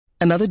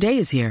Another day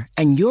is here,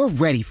 and you're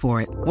ready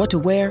for it. What to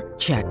wear?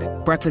 Check.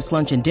 Breakfast,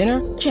 lunch, and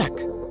dinner? Check.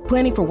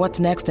 Planning for what's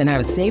next and how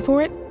to save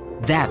for it?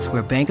 That's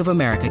where Bank of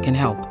America can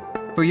help.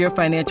 For your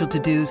financial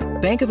to-dos,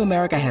 Bank of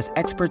America has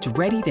experts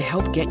ready to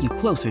help get you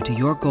closer to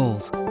your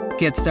goals.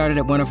 Get started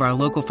at one of our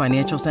local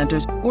financial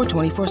centers or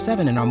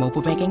 24/7 in our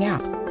mobile banking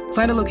app.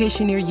 Find a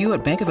location near you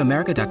at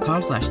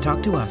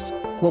bankofamerica.com/talktous.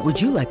 What would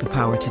you like the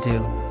power to do?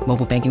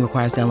 Mobile banking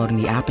requires downloading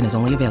the app and is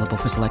only available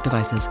for select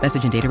devices.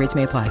 Message and data rates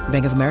may apply.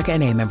 Bank of America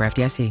N.A., member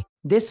FDIC.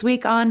 This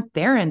week on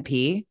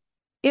Therapy,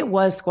 it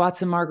was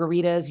Squats and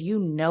Margaritas. You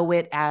know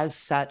it as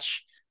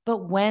such.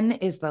 But when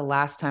is the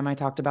last time I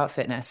talked about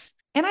fitness?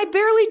 And I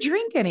barely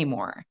drink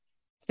anymore.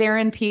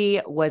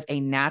 Therapy was a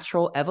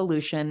natural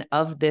evolution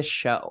of this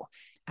show.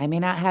 I may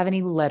not have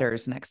any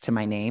letters next to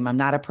my name. I'm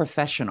not a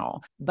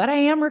professional, but I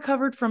am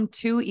recovered from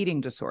 2 eating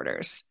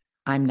disorders.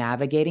 I'm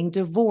navigating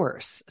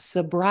divorce,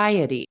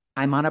 sobriety.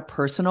 I'm on a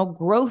personal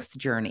growth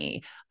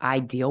journey. I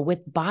deal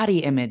with body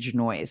image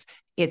noise.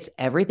 It's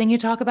everything you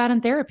talk about in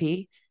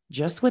therapy,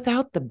 just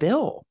without the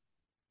bill.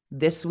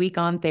 This week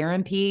on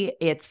Therapy,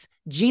 it's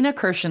Gina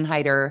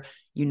Kirschenheiter.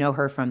 You know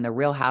her from the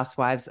Real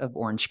Housewives of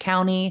Orange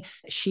County.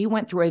 She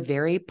went through a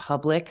very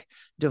public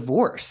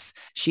divorce.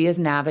 She is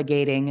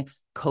navigating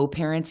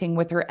co-parenting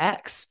with her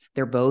ex.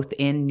 They're both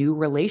in new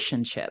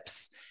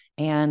relationships.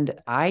 And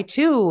I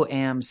too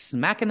am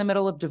smack in the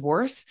middle of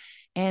divorce.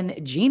 And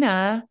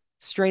Gina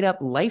straight up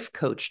life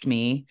coached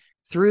me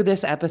through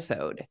this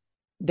episode.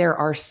 There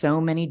are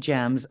so many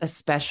gems,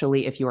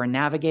 especially if you are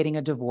navigating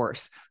a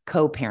divorce,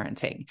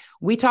 co-parenting.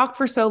 We talked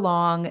for so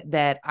long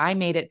that I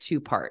made it 2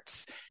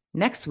 parts.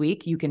 Next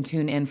week, you can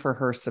tune in for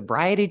her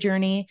sobriety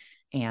journey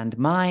and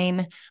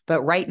mine.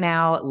 But right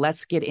now,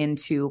 let's get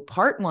into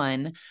part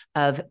 1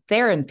 of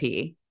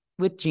Therapy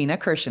with Gina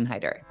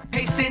Kirschenheiter.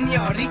 Hey,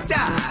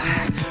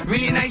 señorita,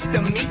 really nice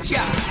to meet ya.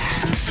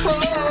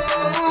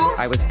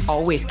 I was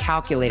always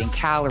calculating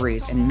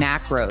calories and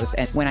macros.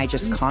 And when I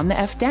just calmed the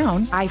F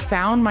down, I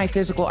found my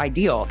physical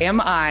ideal. Am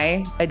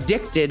I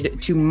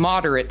addicted to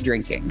moderate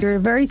drinking? You're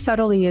very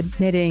subtly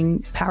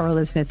admitting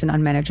powerlessness and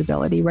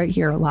unmanageability right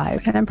here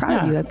live. And I'm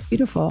proud of you. That's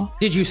beautiful.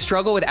 Did you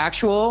struggle with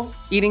actual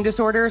eating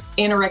disorders?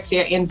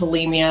 Anorexia and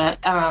bulimia.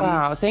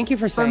 Wow, thank you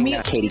for saying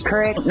that. Katie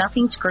Couric,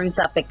 nothing screws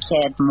up a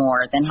kid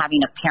more than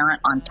having a parent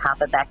on top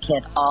of that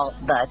kid all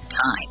the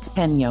time.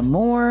 Kenya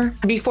Moore.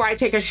 Before I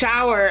take a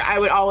shower, I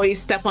would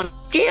always step on a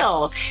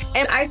scale.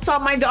 And I saw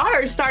my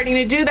daughter starting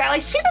to do that.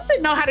 Like, she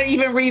doesn't know how to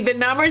even read the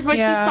numbers, but she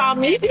saw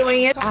me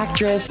doing it.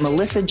 Actress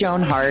Melissa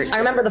Joan Hart. I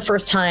remember the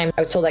first time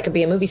I was told I could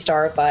be a movie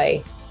star if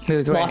I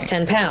lost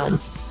 10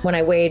 pounds when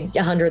I weighed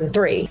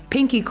 103.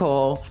 Pinky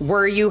Cole,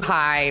 were you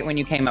high when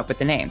you came up with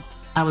the name?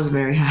 I was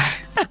very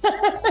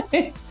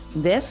high.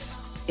 This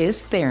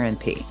is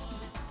Therapy.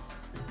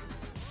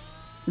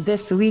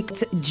 This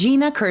week's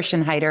Gina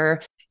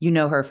Kirschenheiter. You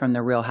know her from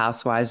the Real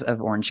Housewives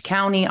of Orange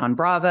County on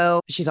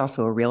Bravo. She's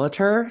also a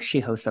realtor.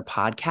 She hosts a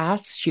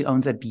podcast. She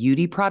owns a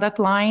beauty product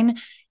line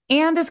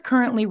and is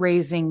currently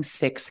raising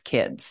 6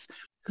 kids.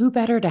 Who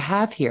better to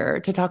have here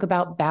to talk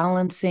about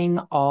balancing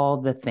all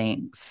the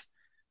things?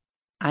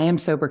 I am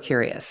sober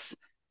curious.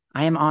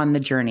 I am on the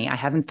journey. I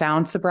haven't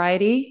found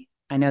sobriety.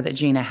 I know that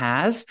Gina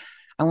has.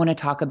 I want to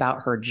talk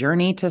about her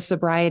journey to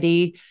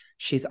sobriety.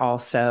 She's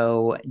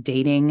also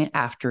dating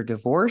after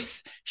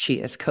divorce.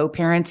 She is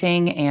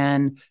co-parenting,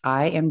 and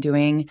I am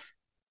doing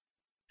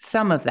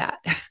some of that.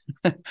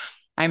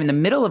 I'm in the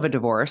middle of a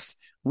divorce.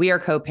 We are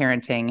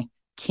co-parenting.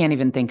 Can't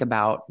even think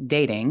about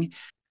dating.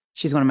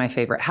 She's one of my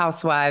favorite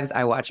housewives.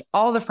 I watch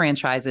all the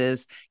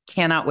franchises.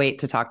 Cannot wait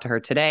to talk to her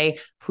today.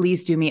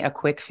 Please do me a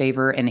quick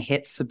favor and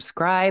hit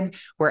subscribe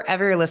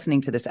wherever you're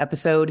listening to this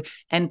episode.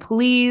 And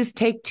please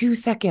take 2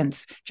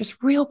 seconds, just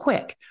real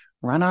quick.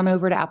 Run on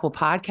over to Apple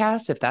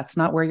Podcasts if that's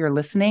not where you're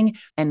listening,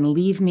 and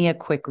leave me a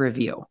quick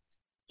review.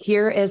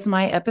 Here is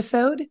my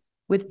episode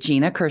with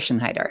Gina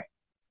Kirschenheiter.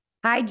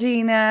 Hi,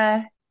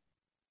 Gina.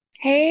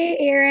 Hey,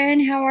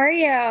 Erin. How are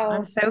you?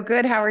 I'm so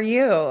good. How are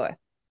you?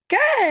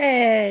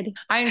 Good.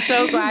 I'm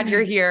so glad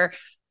you're here.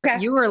 Okay.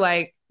 You were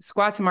like,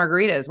 squats and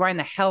margaritas. Why in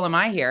the hell am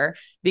I here?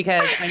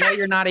 Because I know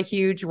you're not a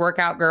huge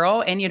workout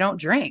girl and you don't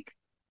drink.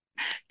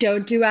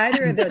 Don't do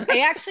either of those. I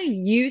actually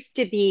used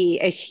to be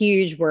a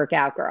huge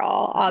workout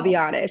girl. I'll be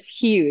honest,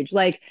 huge.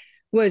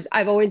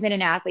 I've always been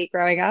an athlete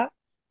growing up,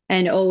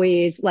 and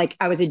always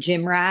I was a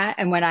gym rat.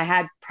 And when I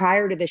had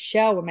prior to the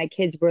show, when my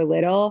kids were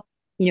little,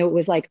 it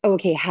was like,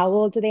 okay, how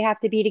old do they have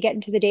to be to get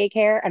into the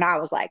daycare? And I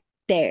was like,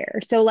 there.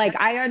 So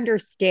I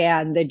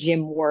understand the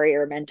gym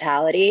warrior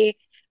mentality.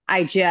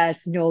 I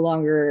just no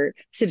longer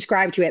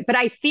subscribe to it. But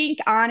I think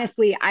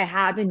honestly, I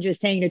have been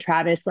just saying to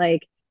Travis,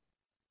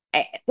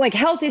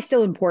 health is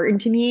still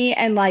important to me.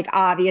 And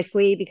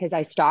obviously, because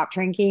I stopped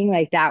drinking,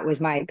 that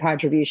was my big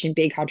contribution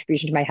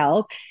to my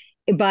health.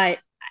 But,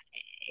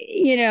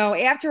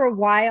 after a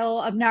while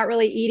of not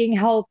really eating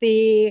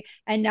healthy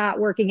and not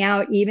working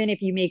out, even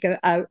if you make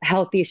a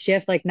healthy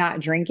shift, like not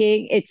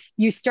drinking,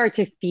 you start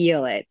to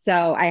feel it.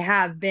 So I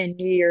have been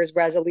New Year's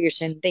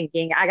resolution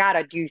thinking I got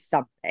to do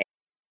something.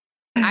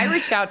 I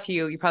reached out to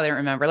you. You probably don't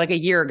remember, a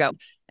year ago.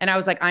 And I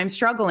was like, I'm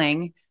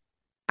struggling.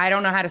 I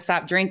don't know how to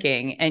stop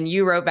drinking. And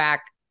you wrote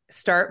back,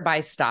 start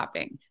by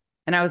stopping.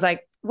 And I was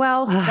like,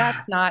 well,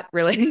 that's not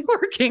really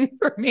working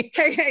for me.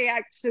 I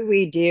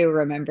actually do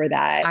remember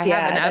that. I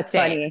have an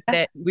update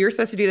that we were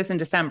supposed to do this in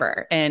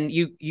December and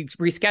you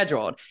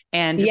rescheduled.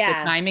 And just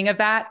the timing of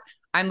that,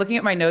 I'm looking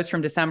at my notes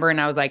from December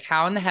and I was like,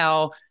 how in the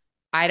hell?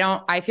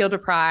 I feel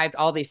deprived,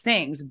 all these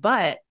things.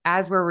 But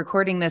as we're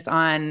recording this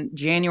on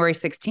January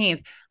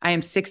 16th, I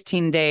am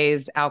 16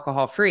 days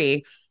alcohol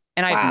free.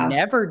 And I've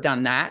never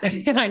done that.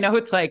 And I know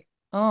it's like,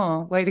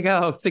 oh, way to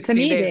go. 16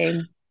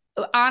 days.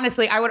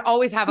 Honestly, I would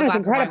always have a glass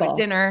of wine with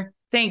dinner.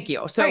 Thank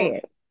you. So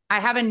I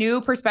have a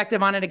new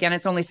perspective on it. Again,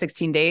 it's only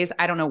 16 days.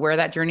 I don't know where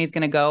that journey is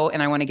going to go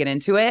and I want to get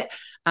into it.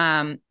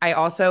 I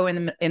also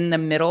in the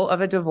middle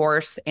of a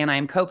divorce and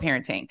I'm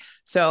co-parenting.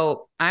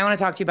 So I want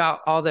to talk to you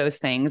about all those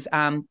things.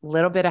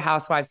 Little bit of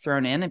Housewives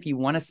thrown in. If you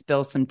want to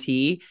spill some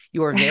tea,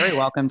 you are very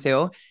welcome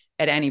to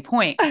at any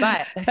point,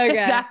 but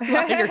that's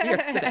why you're here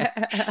today.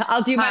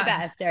 I'll do my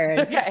best, Erin.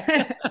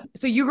 Okay.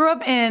 So you grew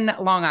up in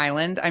Long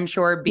Island. I'm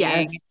sure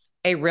being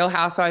a real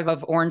housewife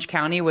of Orange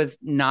County was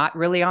not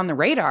really on the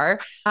radar.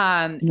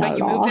 But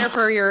you moved there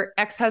for your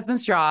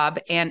ex-husband's job.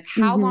 And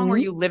how long were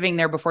you living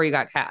there before you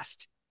got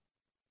cast?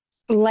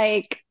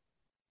 Like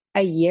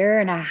a year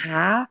and a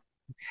half.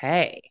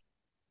 Okay.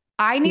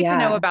 I need to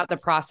know about the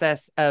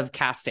process of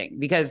casting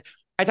because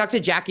I talked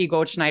to Jackie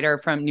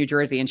Goldschneider from New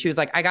Jersey and she was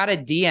like, I got a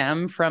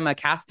DM from a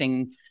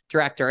casting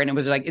director and it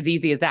was like, as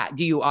easy as that.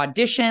 Do you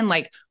audition?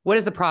 Like, what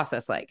is the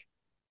process like?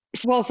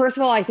 Well, first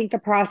of all, I think the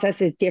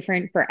process is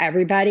different for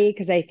everybody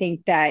because I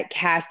think that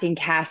casting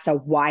casts a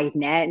wide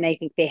net and I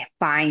think they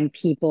find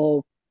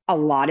people a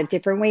lot of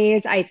different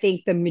ways. I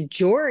think the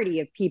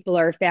majority of people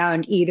are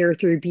found either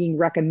through being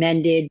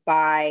recommended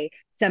by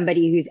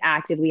somebody who's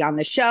actively on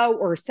the show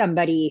or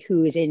somebody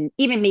who's in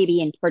even maybe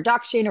in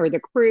production or the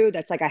crew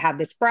that's like, I have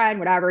this friend,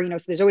 whatever,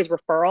 so there's always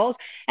referrals.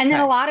 And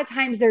then a lot of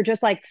times they're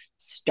just like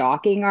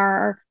stalking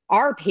our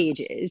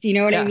pages, you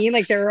know what I mean?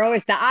 Like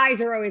the eyes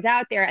are always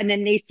out there and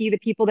then they see the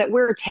people that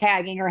we're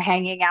tagging or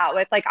hanging out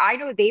with. Like, I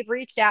know they've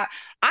reached out.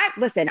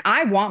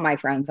 I want my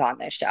friends on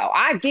this show.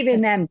 I've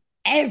given them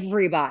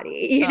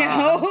everybody,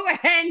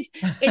 and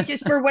it's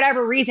just for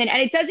whatever reason.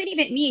 And it doesn't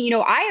even mean,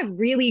 I have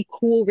really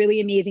cool, really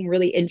amazing,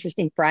 really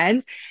interesting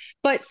friends.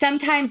 But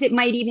sometimes it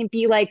might even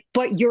be like,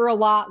 but you're a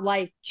lot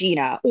like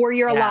Gina, or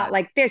you're a lot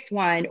like this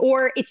one,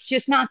 or it's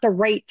just not the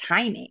right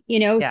timing,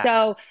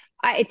 So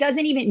it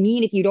doesn't even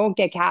mean if you don't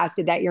get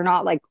casted that you're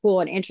not like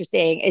cool and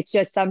interesting. It's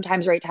just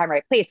sometimes right time,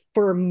 right place.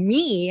 For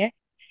me,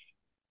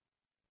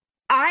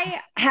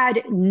 I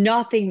had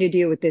nothing to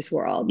do with this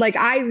world. Like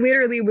I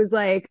literally was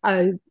like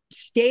a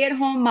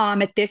stay-at-home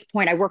mom at this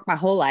point. I worked my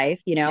whole life,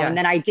 and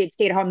then I did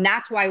stay at home.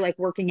 That's why like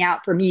working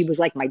out for me was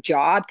like my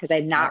job because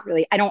I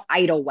don't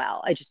idle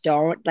well. I just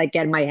don't like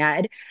get in my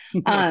head.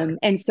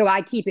 And so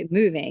I keep it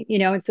moving,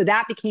 and so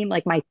that became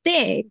like my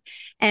thing.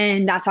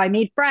 And that's how I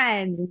made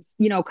friends,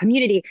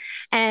 community.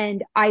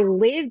 And I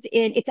lived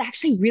it's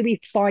actually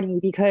really funny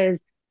because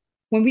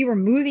when we were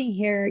moving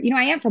here,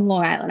 I am from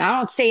Long Island. I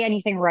don't say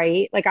anything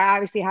right. Like I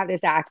obviously have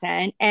this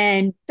accent.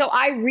 And so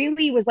I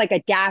really was like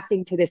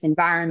adapting to this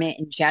environment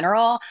in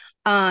general.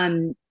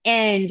 And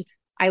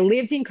I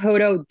lived in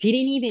Kodo,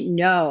 didn't even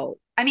know.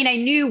 I mean, I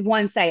knew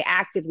once I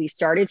actively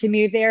started to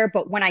move there,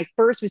 but when I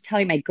first was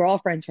telling my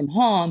girlfriends from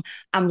home,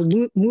 I'm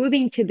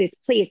moving to this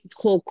place, it's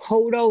called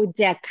Kodo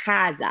de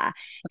Casa.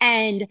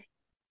 And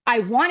I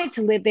wanted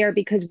to live there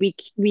because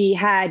we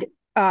had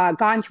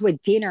gone to a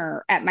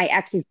dinner at my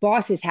ex's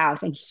boss's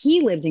house and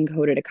he lived in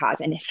Coda de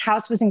Casa and his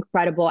house was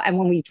incredible. And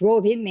when we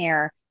drove in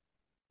there,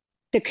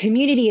 the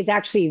community is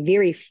actually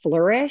very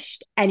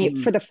flourished and it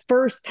for the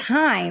first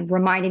time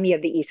reminded me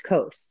of the East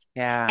Coast.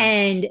 Yeah.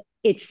 And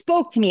it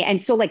spoke to me.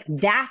 And so like,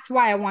 that's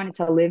why I wanted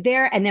to live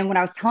there. And then when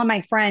I was telling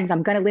my friends,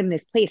 I'm going to live in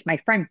this place, my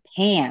friend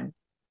Pam,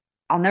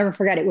 I'll never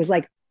forget, it was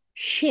like,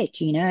 shit,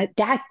 Gina,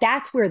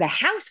 that's where the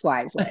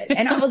housewives live.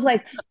 And I was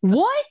like,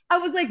 what? I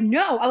was like,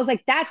 no, I was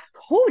like, that's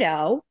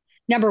Kodo,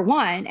 number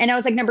one. And I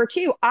was like, number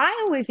two,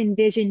 I always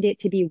envisioned it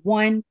to be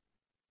one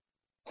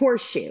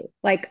horseshoe.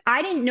 Like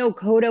I didn't know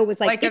Kodo was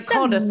like a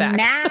cul-de-sac.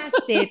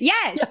 Massive.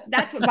 Yes,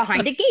 that's what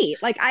behind a gate.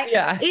 Like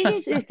it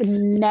is this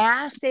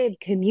massive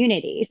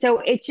community. So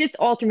it just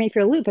all threw me for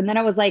a loop. And then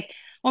I was like,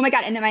 oh my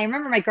God. And then I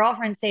remember my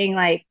girlfriend saying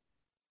like,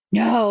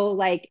 no,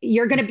 like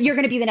you're going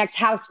to be the next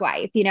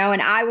housewife,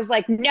 and I was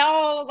like,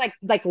 no,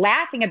 like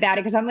laughing about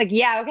it. Cause I'm like,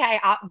 yeah, okay.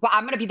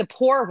 I'm going to be the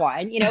poor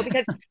one,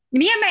 because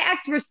me and my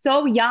ex were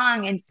so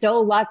young and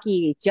so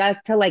lucky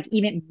just to like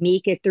even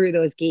make it through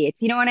those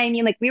gates. You know what I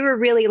mean? Like we were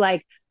really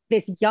like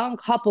this young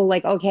couple,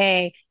 like,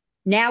 okay,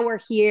 now we're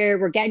here,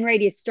 we're getting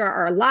ready to start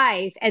our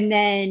life. And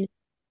then,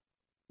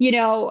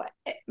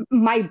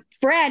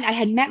 I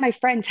had met my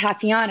friend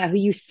Tatiana, who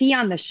you see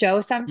on the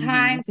show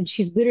sometimes, and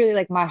she's literally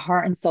like my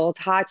heart and soul,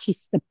 Tat.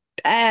 She's the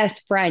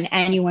best friend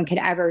anyone could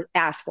ever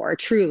ask for,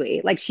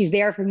 truly. Like she's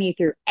there for me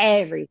through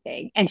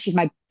everything. And she's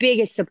my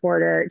biggest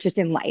supporter just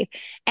in life.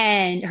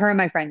 And her and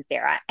my friend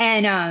Sarah.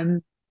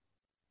 And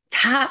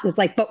Tot was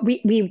like, but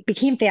we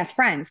became fast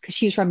friends because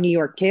she's from New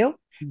York too.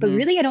 But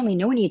really had only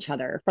known each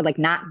other for like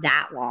not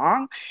that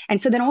long.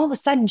 And so then all of a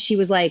sudden she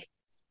was like,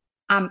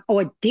 I'm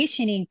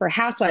auditioning for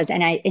Housewives,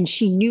 and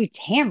she knew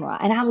Tamra.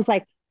 And I was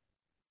like,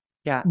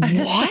 yeah,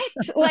 what?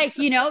 Like,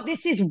 you know,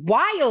 this is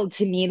wild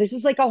to me. This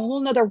is like a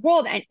whole nother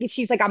world. And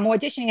she's like, I'm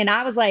auditioning. And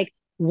I was like,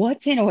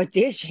 what's an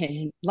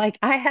audition? Like,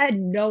 I had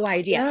no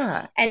idea.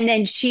 Yeah. And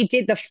then she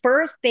did the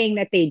first thing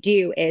that they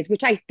do is,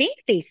 which I think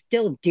they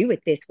still do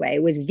it this way,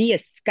 was via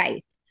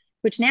Skype,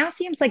 which now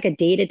seems like a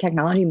dated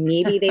technology.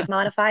 Maybe they've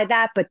modified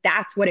that, but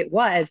that's what it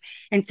was.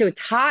 And so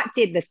Tot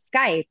did the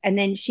Skype, and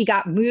then she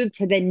got moved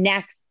to the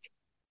next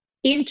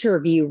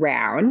interview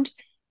round,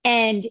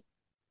 and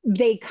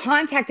they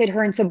contacted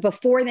her. And so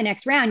before the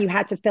next round, you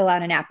had to fill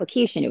out an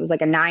application. It was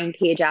like a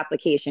 9-page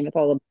application with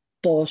all the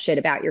bullshit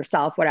about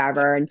yourself,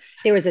 whatever. And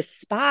there was a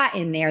spot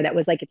in there that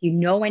was like, if you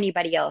know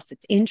anybody else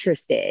that's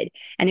interested,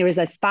 and there was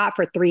a spot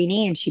for 3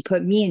 names. She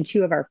put me and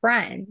 2 of our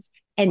friends,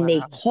 and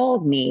they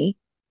called me.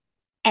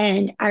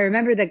 And I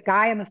remember the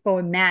guy on the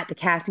phone, Matt, the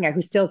casting guy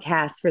who still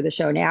casts for the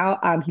show now.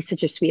 He's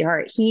such a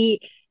sweetheart. He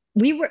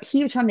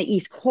was from the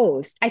East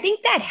Coast. I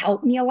think that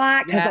helped me a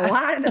lot because a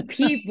lot of the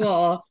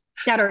people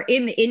that are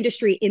in the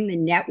industry, in the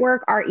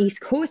network, are East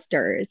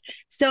Coasters.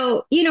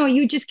 So, you know,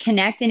 you just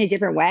connect in a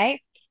different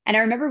way. And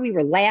I remember we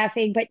were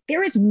laughing, but there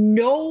was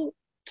no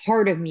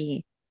part of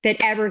me that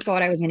ever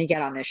thought I was going to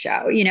get on this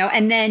show, you know?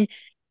 And then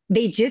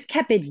they just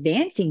kept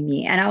advancing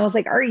me. And I was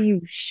like, are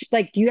you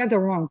like, do you have the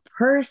wrong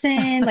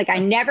person? Like, I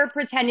never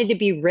pretended to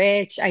be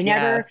rich. I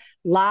never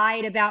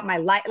lied about my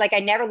life. Like, I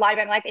never lied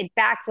about my life. In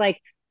fact,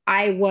 like,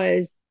 I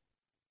was,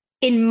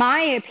 in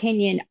my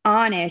opinion,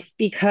 honest,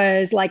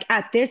 because like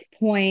at this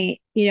point,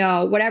 you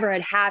know, whatever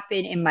had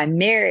happened in my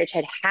marriage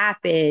had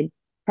happened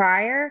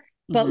prior,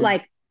 but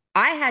like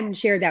I hadn't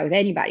shared that with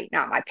anybody,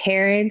 not my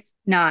parents,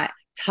 not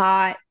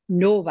Tot,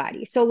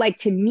 nobody. So like,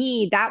 to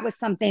me, that was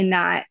something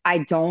that I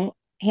don't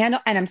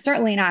handle. And I'm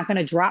certainly not going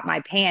to drop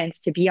my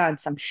pants to be on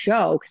some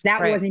show because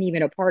that wasn't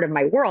even a part of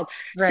my world.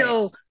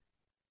 So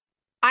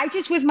I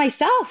just was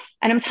myself.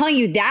 And I'm telling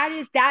you,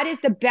 that is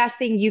the best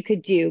thing you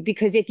could do,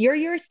 because if you're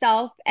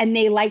yourself and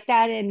they like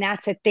that and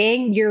that's a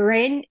thing, you're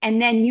in,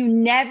 and then you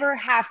never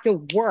have to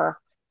work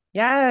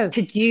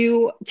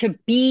to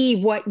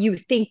be what you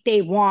think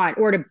they want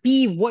or to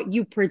be what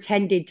you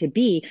pretended to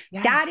be.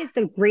 That is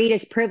the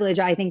greatest privilege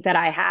I think that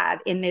I have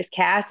in this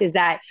cast, is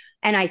that,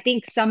 and I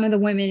think some of the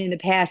women in the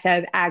past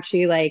have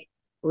actually like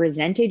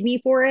resented me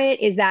for it,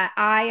 is that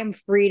I am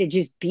free to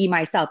just be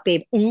myself.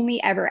 They've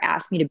only ever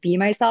asked me to be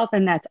myself,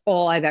 and that's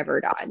all I've ever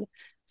done.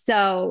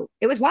 So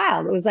it was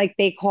wild. It was like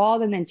they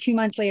called, and then 2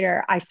 months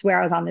later, I swear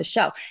I was on the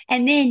show.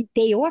 And then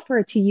they offer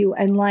it to you,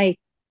 and like,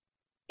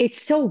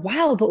 it's so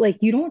wild, but like,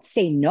 you don't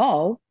say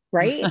no,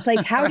 right? It's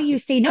like, how do you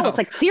say no? It's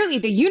like, clearly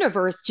the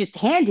universe just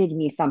handed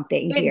me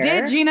something here. It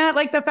did, Gina.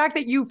 Like the fact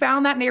that you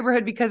found that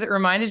neighborhood because it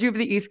reminded you of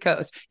the East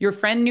Coast. Your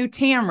friend knew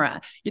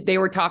Tamra. They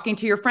were talking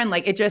to your friend.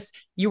 Like, it just,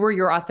 you were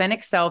your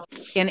authentic self.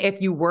 And if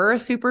you were a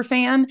super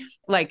fan,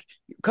 like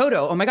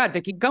Kodo, oh my God,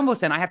 Vicky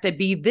Gumboson, I have to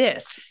be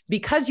this.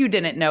 Because you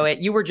didn't know it,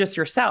 you were just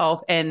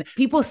yourself, and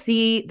people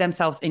see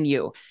themselves in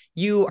you.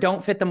 You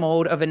don't fit the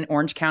mold of an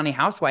Orange County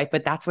housewife,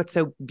 but that's what's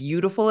so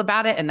beautiful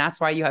about it. And that's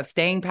why you have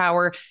staying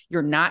power.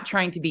 You're not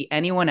trying to be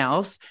anyone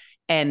else.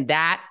 And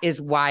that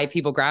is why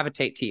people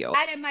gravitate to you.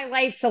 And my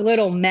life's a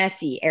little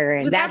messy,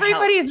 Erin.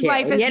 Everybody's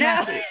life is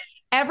messy.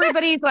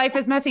 Everybody's life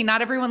is messy.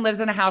 Not everyone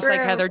lives in a house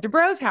like Heather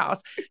Dubrow's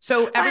house.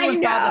 So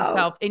everyone saw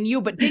themselves in you.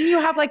 But didn't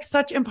you have like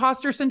such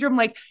imposter syndrome?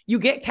 Like, you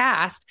get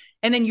cast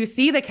and then you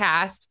see the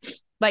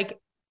cast. Like,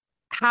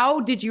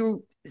 how did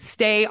you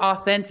stay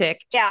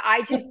authentic? Yeah,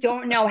 I just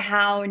don't know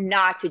how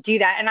not to do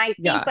that. And I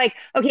think like,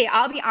 okay,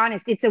 I'll be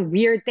honest, it's a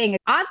weird thing.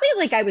 Oddly,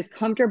 like, I was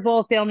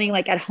comfortable filming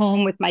like at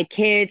home with my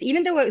kids,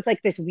 even though it was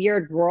like this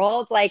weird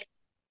world. Like,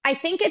 I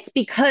think it's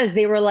because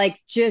they were like,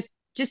 just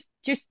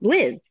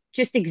live,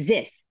 just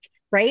exist.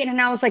 Right.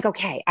 And I was like,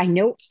 okay, I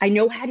know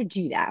how to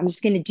do that. I'm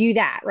just going to do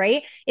that.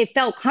 Right. It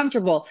felt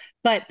comfortable.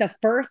 But the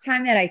first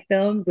time that I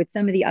filmed with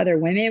some of the other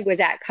women was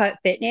at Cut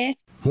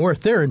Fitness. More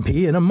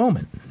therapy in a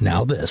moment.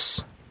 Now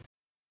this.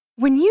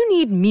 When you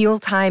need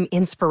mealtime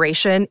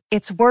inspiration,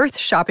 it's worth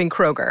shopping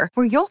Kroger,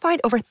 where you'll find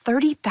over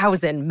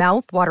 30,000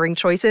 mouth-watering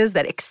choices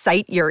that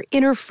excite your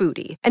inner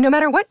foodie. And no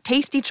matter what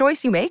tasty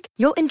choice you make,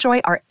 you'll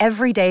enjoy our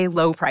everyday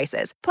low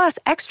prices, plus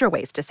extra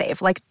ways to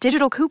save, like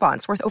digital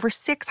coupons worth over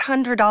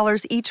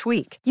 $600 each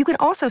week. You can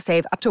also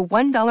save up to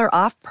 $1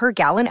 off per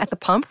gallon at the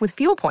pump with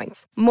fuel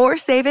points. More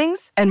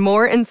savings and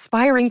more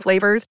inspiring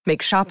flavors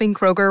make shopping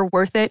Kroger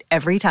worth it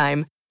every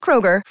time.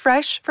 Kroger,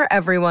 fresh for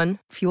everyone.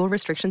 Fuel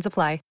restrictions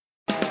apply.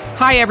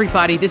 Hi,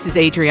 everybody. This is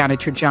Adriana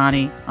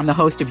Trajani. I'm the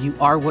host of You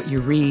Are What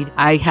You Read.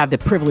 I have the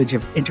privilege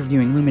of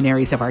interviewing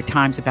luminaries of our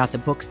times about the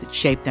books that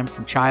shaped them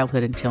from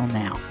childhood until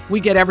now.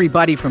 We get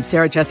everybody from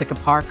Sarah Jessica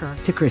Parker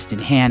to Kristen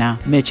Hanna,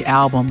 Mitch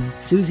Albom,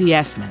 Susie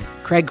Essman,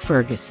 Craig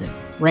Ferguson,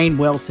 Rainn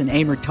Wilson,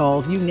 Amor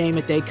Tolls, you name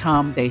it, they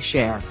come, they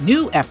share.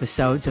 New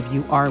episodes of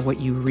You Are What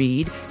You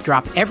Read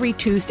drop every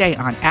Tuesday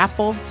on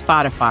Apple,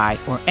 Spotify,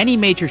 or any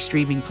major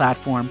streaming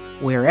platform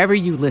wherever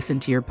you listen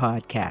to your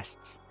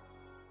podcasts.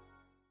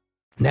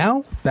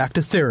 Now, back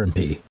to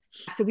therapy.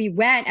 So we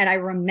went, and I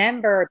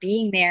remember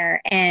being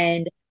there,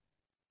 and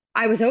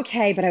I was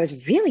okay, but I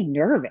was really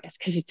nervous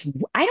because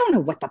I don't know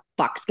what the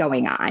fuck's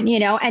going on, you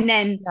know? And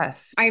then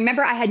I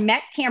remember I had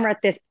met Tamara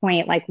at this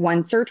point, like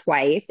once or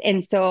twice.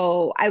 And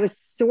so I was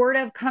sort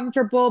of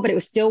comfortable, but it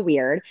was still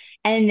weird.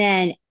 And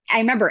then I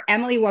remember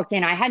Emily walked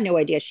in. I had no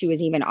idea she was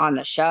even on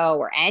the show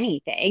or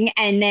anything.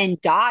 And then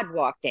Dodd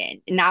walked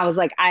in, and I was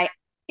like,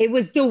 it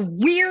was the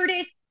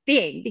weirdest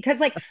thing because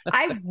like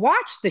I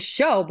watched the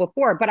show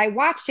before, but I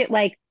watched it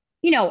like,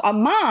 you know, a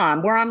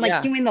mom where I'm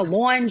like doing the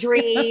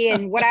laundry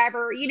and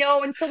whatever, you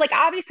know? And so like,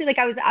 obviously like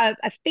I was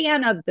a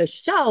fan of the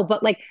show,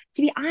 but like,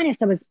 to be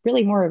honest, I was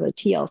really more of a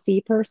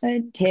TLC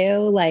person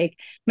too. Like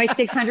my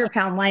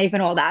 600-pound life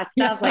and all that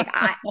stuff, like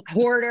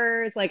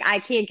hoarders, like I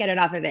can't get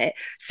enough of it.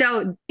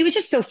 So it was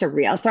just so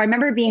surreal. So I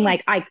remember being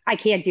like, I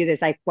can't do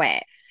this. I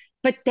quit.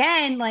 But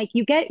then like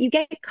you get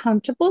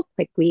comfortable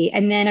quickly.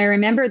 And then I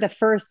remember the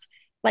first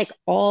like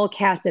all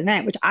cast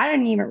event, which I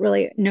didn't even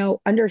really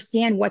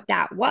understand what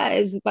that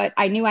was, but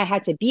I knew I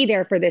had to be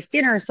there for this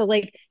dinner. So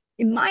like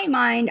in my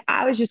mind,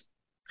 I was just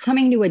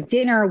coming to a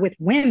dinner with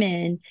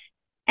women.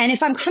 And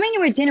if I'm coming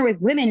to a dinner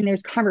with women and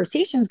there's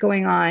conversations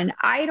going on,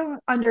 I don't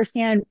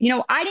understand, you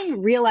know, I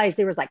didn't realize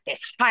there was like this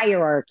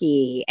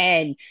hierarchy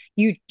and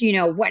you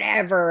know,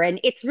 whatever. And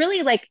it's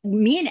really like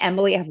me and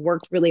Emily have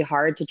worked really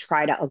hard to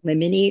try to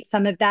eliminate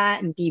some of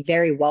that and be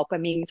very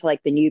welcoming to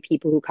like the new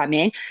people who come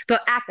in.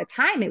 But at the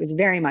time, it was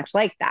very much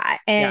like that.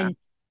 And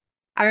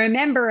I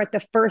remember at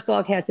the first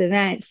all cast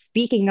event,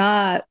 speaking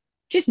up,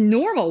 just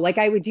normal, like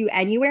I would do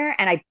anywhere.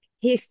 And I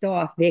pissed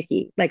off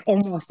Vicky, like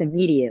almost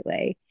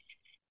immediately.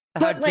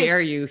 How dare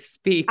you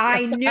speak?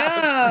 I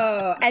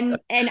know. And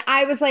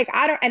I was like,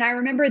 and I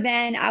remember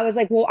then I was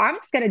like, well, I'm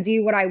just going to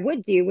do what I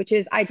would do, which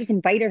is I just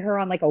invited her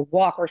on like a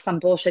walk or some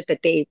bullshit that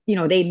they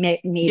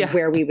made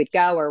where we would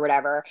go or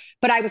whatever.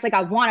 But I was like,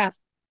 I want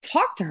to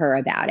talk to her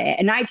about it.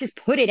 And I just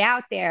put it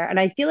out there. And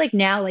I feel like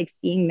now, like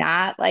seeing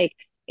that, like,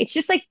 it's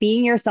just like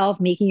being yourself,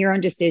 making your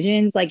own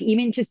decisions, like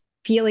even just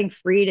feeling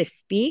free to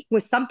speak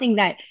was something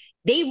that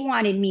they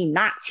wanted me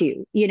not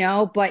to, you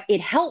know, but it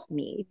helped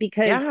me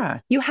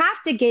because you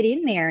have to get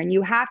in there and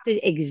you have to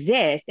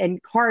exist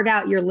and carve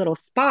out your little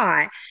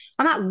spot.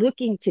 I'm not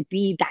looking to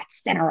be that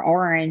center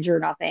orange or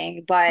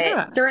nothing,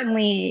 but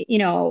certainly, you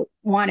know,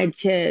 wanted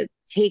to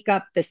take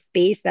up the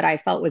space that I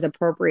felt was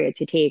appropriate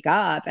to take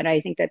up. And I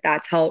think that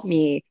that's helped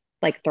me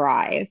like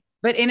thrive.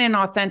 But in an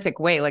authentic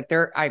way, like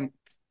I'm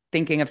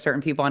thinking of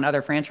certain people on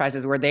other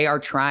franchises where they are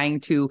trying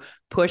to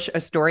push a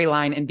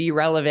storyline and be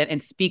relevant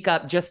and speak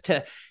up just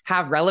to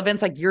have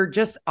relevance. Like you're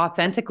just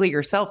authentically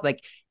yourself.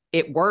 Like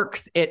it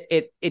works.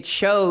 It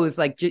shows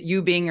like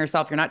you being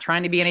yourself. You're not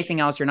trying to be anything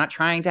else. You're not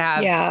trying to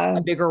have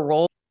a bigger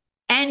role.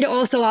 And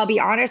also I'll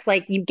be honest,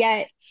 like you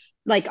get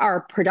like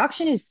our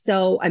production is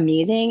so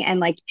amazing.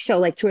 And like, so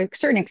like to a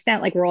certain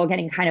extent, like we're all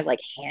getting kind of like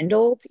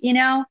handled, you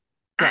know?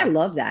 I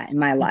love that in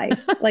my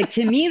life. Like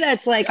to me,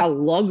 that's like a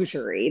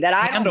luxury that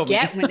I don't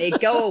get when they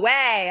go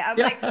away. I'm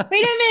like,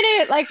 wait a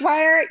minute, like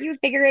why aren't you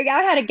figuring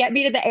out how to get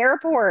me to the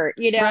airport?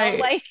 You know,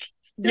 like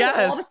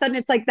all of a sudden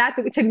it's like that.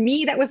 To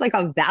me, that was like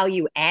a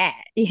value add.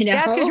 You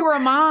know, because you were a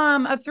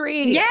mom of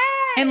 3. Yeah,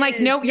 and like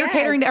you're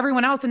catering to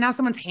everyone else, and now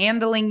someone's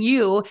handling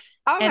you.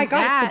 Oh my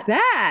God, it's the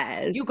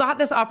best. You got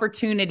this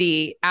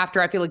opportunity after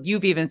I feel like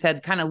you've even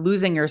said kind of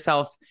losing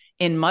yourself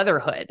in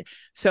motherhood.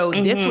 So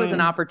this was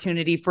an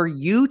opportunity for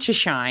you to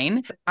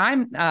shine.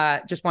 I'm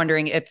just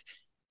wondering if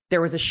there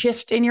was a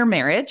shift in your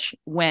marriage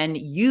when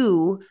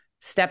you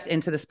stepped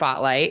into the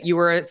spotlight. You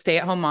were a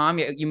stay-at-home mom.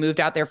 You moved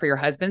out there for your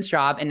husband's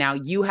job, and now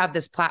you have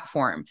this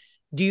platform.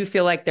 Do you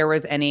feel like there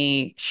was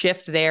any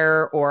shift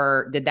there,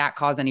 or did that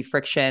cause any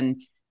friction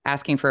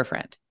asking for a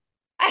friend?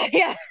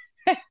 Yeah,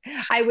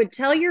 I would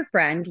tell your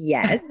friend,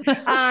 yes.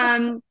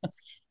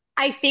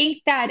 I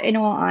think that in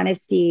all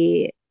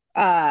honesty,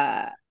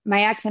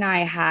 my ex and I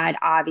had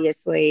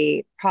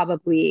obviously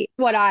probably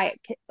I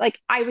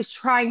was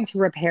trying to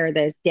repair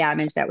this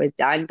damage that was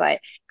done, but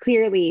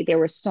clearly there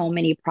were so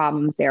many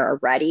problems there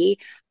already.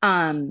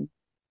 And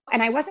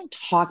I wasn't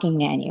talking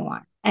to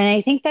anyone. And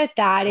I think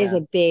that is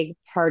a big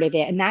part of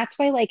it. And that's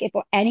why, like, if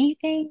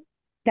anything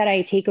that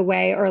I take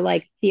away or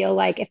like feel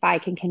like if I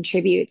can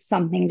contribute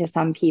something to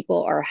some people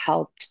or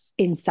help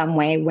in some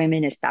way,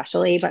 women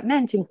especially, but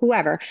men too,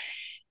 whoever,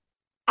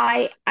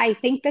 I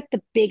think that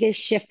the biggest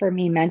shift for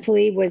me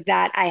mentally was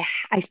that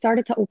I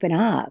started to open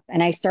up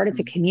and I started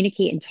to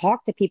communicate and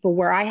talk to people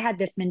where I had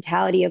this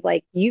mentality of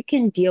like, you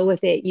can deal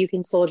with it, you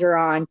can soldier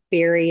on,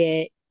 bury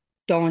it,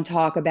 Don't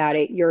talk about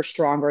it. You're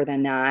stronger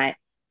than that.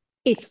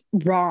 It's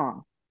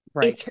wrong.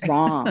 Right. It's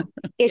wrong.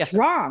 It's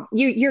wrong.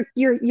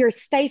 You're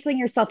stifling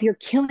yourself. You're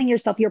killing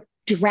yourself. You're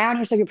drowning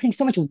yourself. You're putting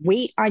so much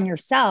weight on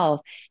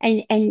yourself.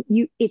 And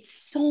it's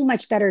so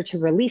much better to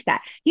release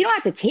that. You don't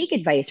have to take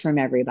advice from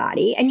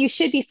everybody. And you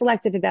should be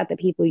selective about the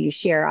people you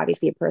share,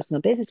 obviously, a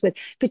personal business with,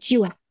 but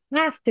you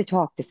have to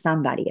talk to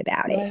somebody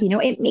about it.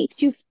 It makes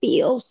you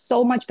feel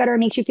so much better. It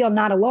makes you feel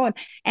not alone.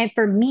 And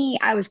for me,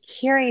 I was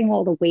carrying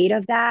all the weight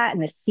of that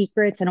and the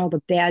secrets and all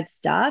the bad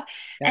stuff.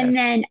 And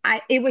then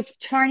it was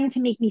starting to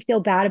make me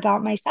feel bad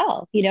about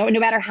myself. No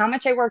matter how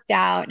much I worked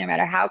out, no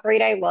matter how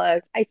great I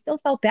looked, I still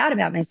felt bad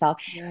about myself.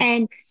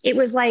 And it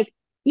was like,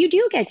 you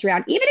do get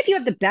drowned. Even if you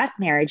have the best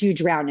marriage, you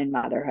drown in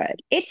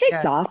motherhood. It's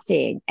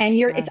exhausting and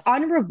it's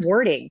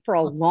unrewarding for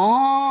a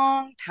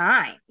long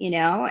time,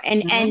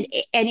 and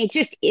it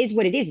just is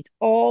what it is. It's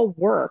all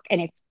work and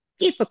it's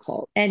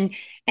difficult. And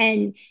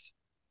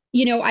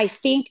I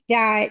think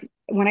that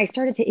when I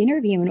started to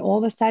interview and all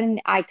of a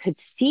sudden I could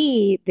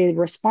see the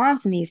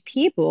response in these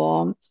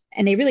people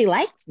and they really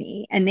liked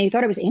me and they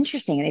thought it was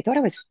interesting and they thought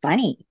it was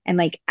funny. And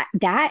like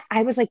that,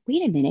 I was like,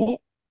 wait a minute.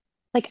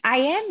 Like I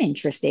am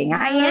interesting. Yes.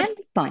 I am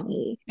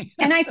funny.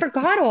 And I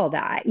forgot all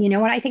that, and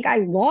I think I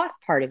lost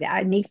part of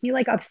that. It makes me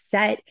like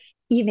upset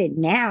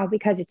even now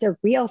because it's a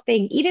real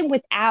thing. Even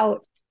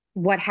without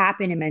what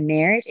happened in my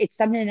marriage, it's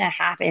something that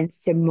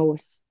happens to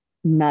most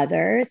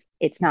mothers.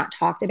 It's not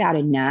talked about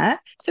enough.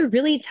 It's a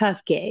really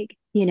tough gig,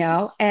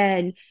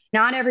 and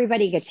not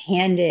everybody gets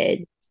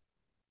handed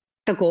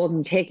the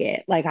golden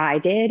ticket like I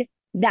did.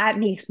 That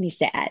makes me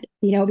sad,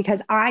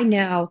 because I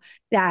know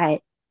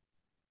that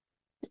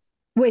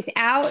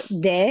without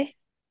this,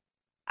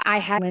 I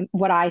had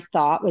what I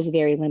thought was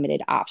very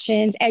limited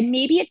options. And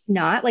maybe it's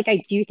not. Like,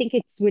 I do think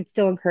it would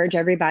still encourage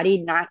everybody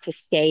not to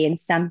stay in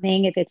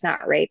something if it's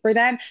not right for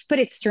them, but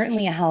it's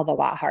certainly a hell of a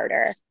lot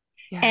harder.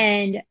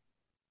 Yes.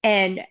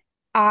 And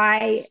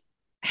I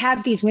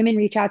have these women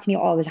reach out to me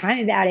all the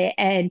time about it.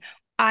 And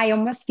I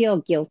almost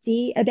feel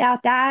guilty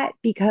about that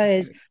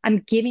because I'm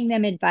giving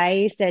them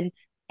advice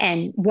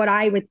and what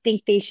I would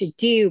think they should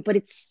do, but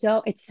it's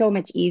so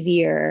much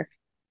easier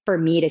for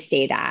me to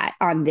say that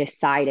on this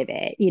side of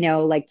it,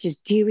 like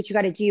just do what you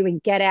got to do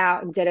and get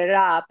out and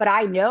da-da-da. But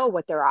I know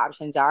what their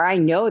options are. I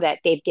know that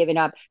they've given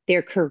up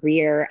their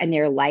career and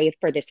their life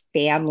for this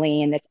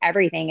family and this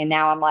everything. And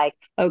now I'm like,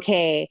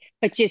 okay,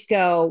 but just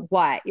go,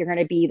 what? You're going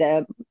to be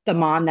the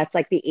mom that's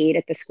like the aide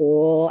at the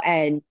school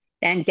and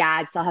then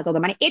dad still has all the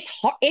money. It's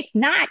hard. It's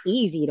not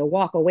easy to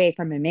walk away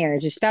from a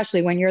marriage,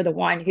 especially when you're the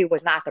one who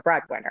was not the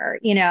breadwinner,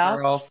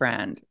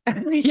 Girlfriend.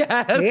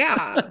 Yes.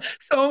 Yeah.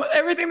 So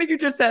everything that you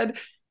just said,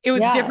 it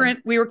was different.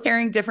 We were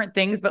carrying different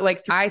things, but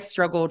like I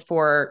struggled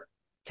for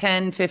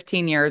 10,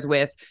 15 years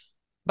with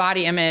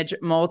body image,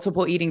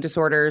 multiple eating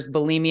disorders.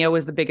 Bulimia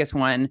was the biggest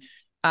one.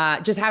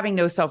 Just having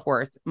no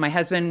self-worth. My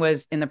husband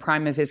was in the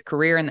prime of his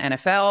career in the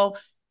NFL.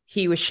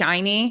 He was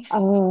shiny.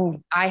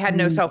 I had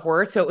no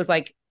self-worth. So it was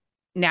like,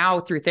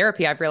 now through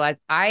therapy, I've realized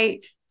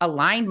I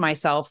aligned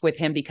myself with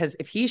him because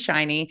if he's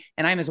shiny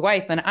and I'm his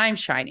wife, then I'm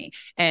shiny.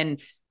 And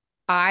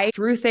I,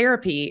 through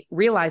therapy,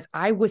 realized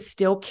I was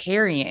still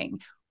carrying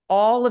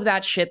all of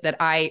that shit that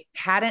I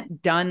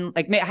hadn't done,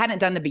 like I hadn't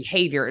done the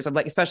behaviors of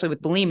like, especially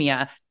with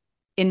bulimia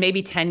in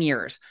maybe 10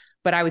 years,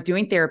 but I was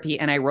doing therapy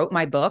and I wrote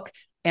my book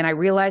and I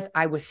realized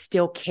I was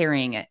still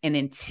carrying it. And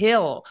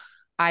until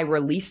I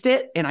released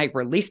it and I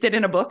released it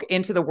in a book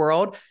into the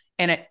world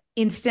and it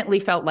instantly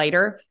felt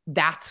lighter,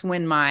 that's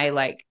when my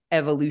like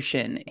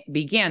evolution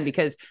began.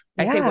 Because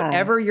I say,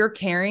 whatever you're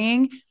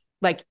carrying,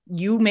 like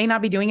you may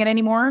not be doing it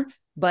anymore,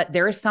 but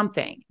there is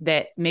something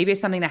that maybe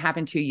it's something that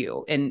happened to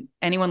you. And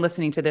anyone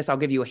listening to this, I'll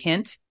give you a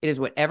hint. It is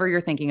whatever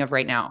you're thinking of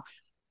right now.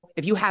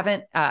 If you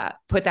haven't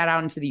put that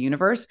out into the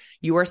universe,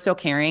 you are still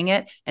carrying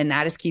it. And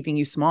that is keeping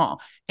you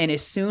small. And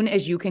as soon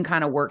as you can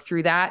kind of work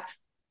through that,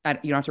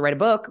 you don't have to write a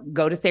book,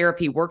 go to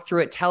therapy, work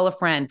through it, tell a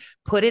friend,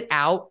 put it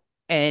out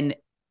and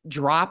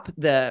drop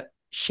the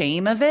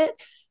shame of it,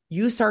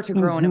 you start to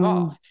grow and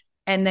evolve.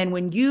 And then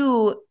when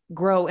you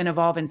grow and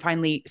evolve and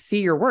finally see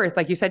your worth,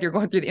 like you said, you're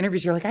going through the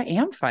interviews, you're like, I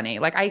am funny.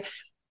 Like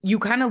you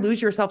kind of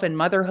lose yourself in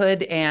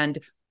motherhood and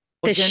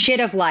the shit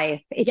of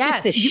life. It's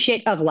just the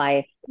shit of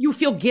life. You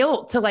feel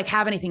guilt to like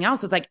have anything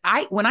else. It's like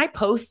when I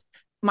post,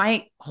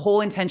 my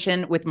whole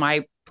intention with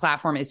my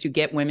platform is to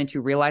get women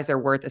to realize their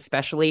worth,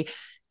 especially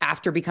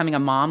after becoming a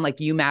mom. Like,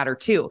 you matter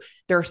too.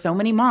 There are so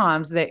many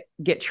moms that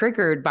get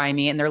triggered by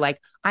me and they're like,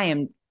 I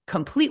am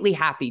completely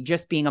happy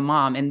just being a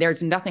mom. And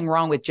there's nothing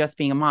wrong with just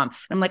being a mom. And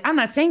I'm like, I'm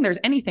not saying there's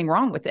anything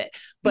wrong with it,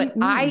 but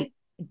I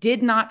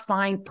did not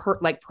find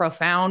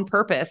profound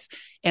purpose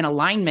and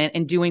alignment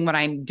in doing what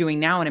I'm doing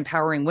now and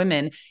empowering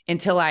women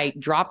until I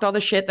dropped all the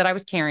shit that I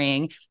was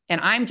carrying. And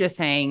I'm just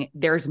saying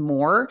there's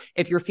more.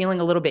 If you're feeling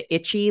a little bit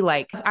itchy,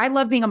 like I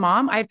love being a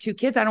mom. I have 2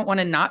 kids. I don't want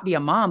to not be a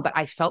mom, but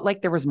I felt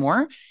like there was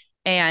more.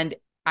 And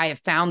I have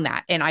found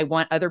that. And I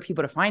want other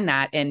people to find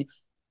that. And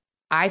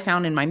I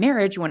found in my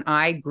marriage when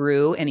I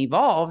grew and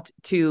evolved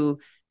to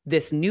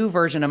this new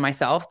version of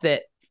myself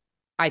that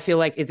I feel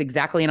like is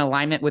exactly in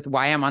alignment with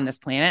why I'm on this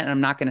planet and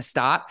I'm not going to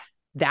stop.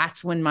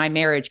 That's when my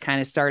marriage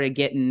kind of started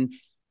getting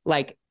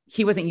like,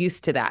 he wasn't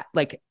used to that.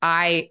 Like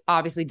I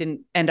obviously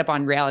didn't end up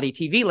on reality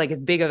TV, like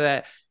as big of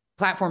a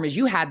platform as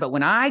you had. But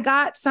when I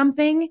got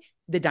something,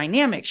 the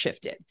dynamic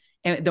shifted.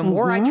 And the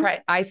more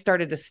I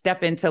started to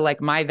step into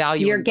like my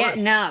value. You're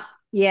getting up.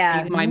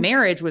 Yeah. My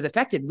marriage was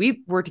affected.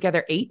 We were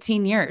together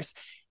 18 years.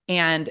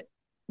 And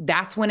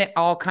that's when it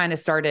all kind of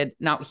started.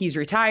 Now he's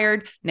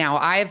retired. Now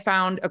I've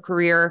found a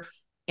career,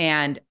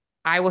 and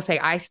I will say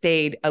I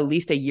stayed at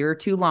least a year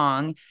too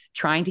long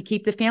trying to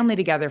keep the family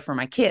together for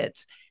my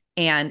kids.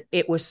 And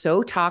it was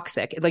so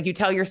toxic. Like you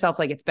tell yourself,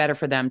 like, it's better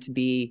for them to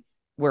be,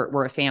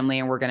 we're a family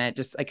and we're going to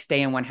just like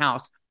stay in one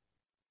house.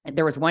 And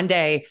there was one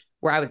day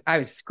where I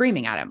was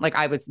screaming at him. Like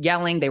I was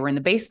yelling, they were in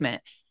the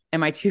basement, and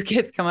my two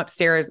kids come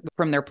upstairs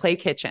from their play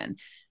kitchen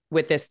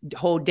with this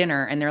whole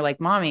dinner. And they're like,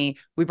 Mommy,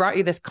 we brought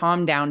you this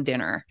calm down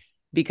dinner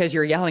because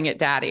you're yelling at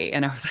Daddy.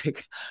 And I was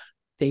like,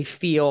 they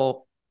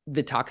feel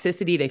the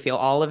toxicity, they feel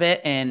all of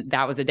it. And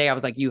that was a day I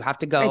was like, you have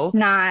to go. It's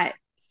not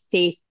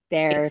safe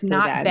there. It's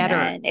not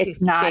better.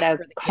 It's not a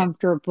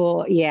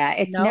comfortable. Yeah,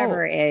 it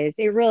never is.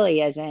 It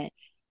really isn't.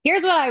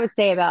 Here's what I would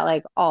say about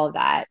like all of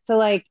that. So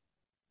like,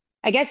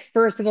 I guess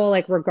first of all,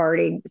 like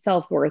regarding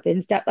self-worth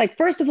and stuff, like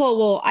first of all,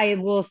 well, I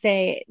will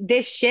say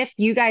this shift,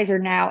 you guys are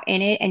now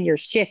in it and you're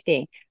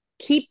shifting.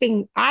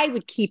 I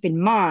would keep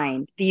in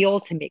mind the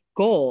ultimate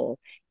goal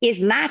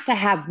is not to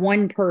have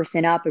one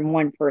person up and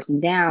one person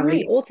down.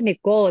 Right. The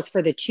ultimate goal is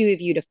for the two of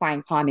you to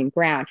find common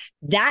ground.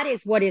 That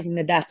is what is in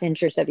the best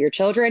interest of your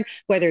children,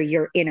 whether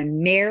you're in a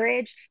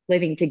marriage,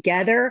 living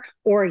together,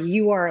 or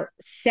you are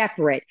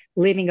separate,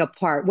 living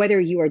apart, whether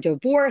you are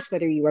divorced,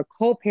 whether you are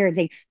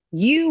co-parenting,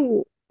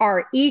 you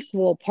are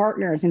equal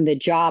partners in the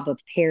job of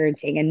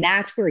parenting. And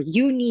that's where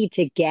you need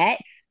to get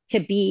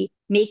to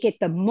make it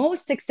the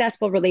most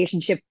successful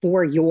relationship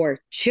for your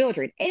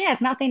children. It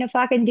has nothing to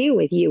fucking do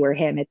with you or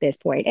him at this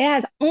point. It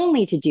has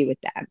only to do with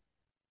them.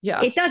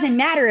 Yeah. It doesn't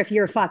matter if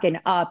you're fucking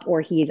up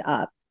or he's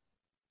up.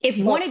 If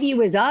one of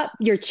you is up,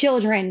 your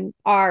children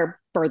are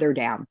further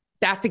down.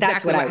 That's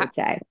exactly what I would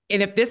say.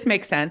 And if this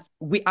makes sense,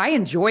 I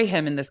enjoy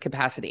him in this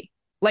capacity.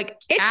 Like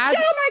it's so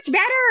much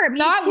better.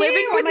 Not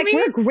living with me.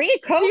 We're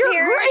great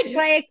co-parents.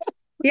 Like,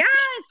 yes.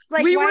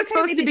 Like we were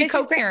supposed to be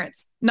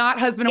co-parents, not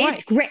husband and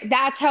wife. Great.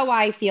 That's how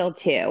I feel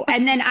too.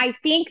 And then I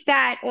think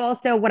that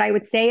also what I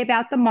would say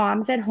about the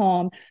moms at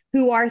home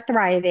who are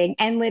thriving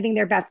and living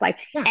their best life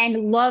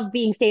and love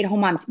being stay-at-home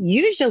moms.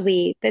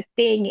 Usually the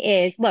thing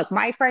is, look,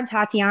 my friend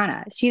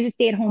Tatiana, she's a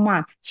stay-at-home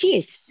mom. She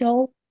is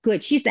so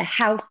good. She's the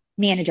house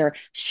manager.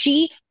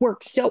 She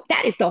works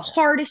that is the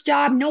hardest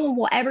job. No one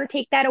will ever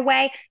take that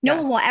away. No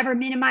one will ever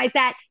minimize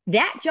that.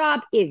 That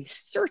job is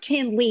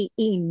certainly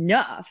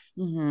enough.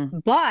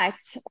 But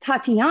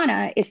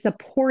Tatiana is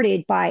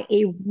supported by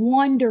a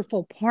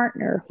wonderful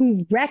partner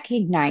who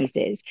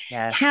recognizes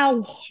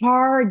how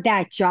hard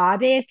that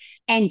job is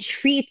and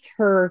treats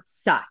her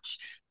such.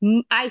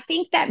 I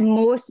think that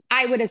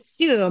I would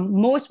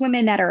assume most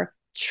women that are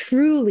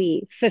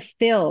truly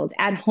fulfilled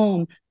at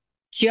home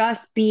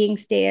just being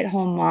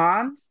stay-at-home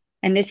moms,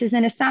 and this is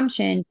an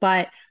assumption,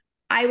 but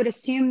I would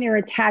assume they're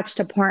attached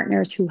to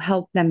partners who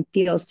help them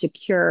feel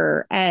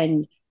secure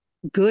and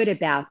good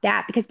about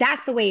that, because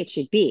that's the way it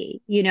should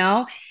be, you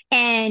know?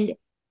 And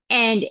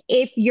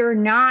if you're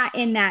not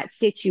in that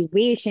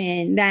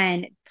situation,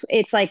 then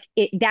it's like,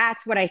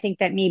 that's what I think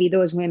that maybe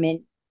those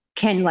women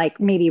can like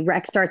maybe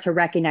start to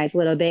recognize a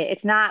little bit.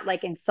 It's not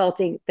like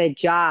insulting the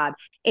job.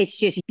 It's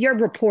just you're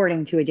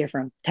reporting to a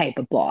different type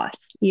of boss,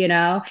 you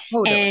know?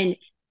 Totally.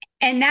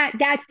 And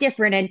that's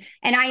different.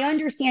 And I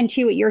understand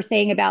too what you're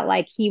saying about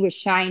like he was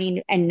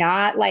shining and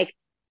not like,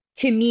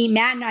 to me,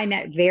 Matt and I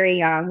met very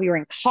young. We were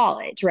in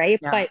college, right?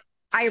 Yeah. But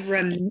I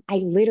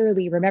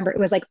literally remember it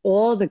was like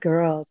all the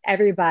girls,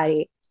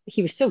 everybody,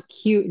 he was so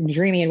cute and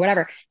dreamy and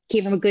whatever,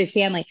 gave him a good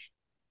family.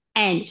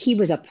 And he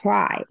was a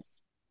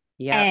prize.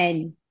 Yeah.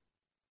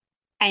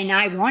 And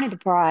I wanted the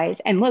prize.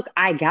 And look,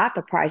 I got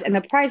the prize. And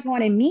the prize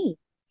wanted me.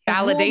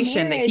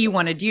 Validation that he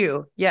wanted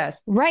you.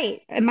 Yes.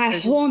 Right. And my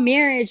whole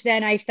marriage,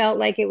 then I felt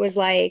like it was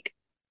like,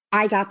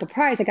 I got the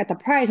prize.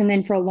 And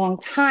then for a long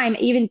time,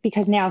 even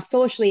because now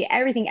socially,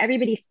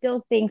 everybody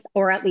still thinks,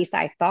 or at least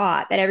I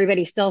thought that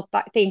everybody still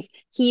thinks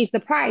he's the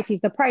prize.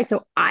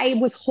 So I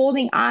was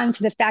holding on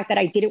to the fact that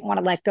I didn't want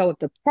to let go of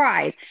the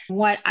prize.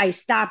 What I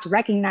stopped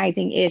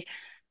recognizing is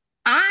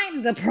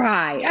I'm the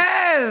prize.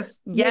 Yes.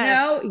 You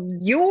know,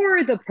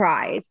 you're the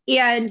prize.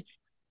 And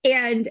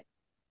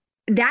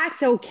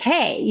that's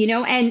okay, you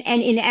know, and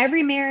in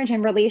every marriage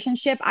and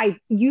relationship,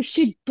 you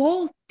should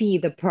both be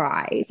the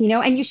prize, you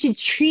know, and you should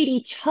treat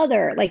each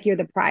other like you're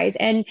the prize.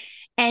 And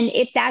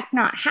if that's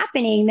not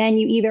happening, then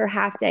you either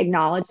have to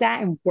acknowledge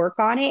that and work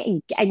on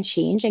it and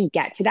change and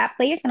get to that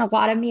place. And a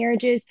lot of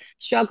marriages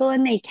struggle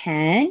and they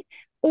can,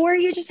 or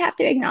you just have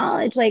to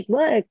acknowledge like,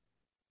 look,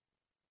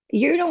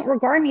 you don't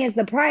regard me as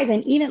the prize.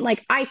 And even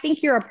like, I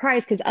think you're a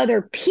prize because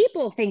other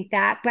people think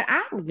that, but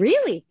I don't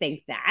really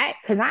think that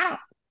because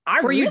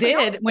or you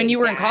did when you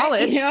were in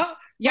college. You know?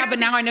 Yeah, but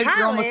now I know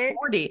you're almost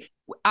 40.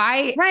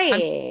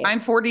 I'm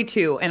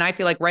 42, and I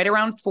feel like right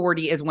around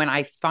 40 is when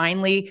I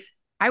finally,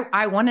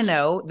 I want to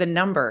know the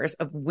numbers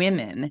of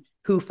women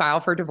who file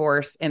for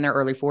divorce in their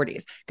early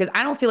 40s. Because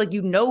I don't feel like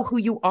you know who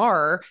you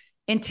are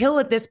until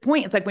at this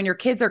point. It's like when your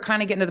kids are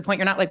kind of getting to the point,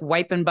 you're not like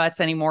wiping butts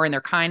anymore and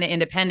they're kind of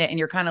independent and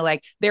you're kind of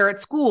like they're at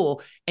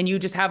school and you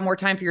just have more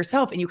time for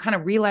yourself and you kind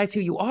of realize who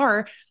you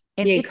are.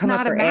 And it's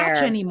not a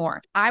match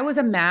anymore. I was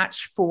a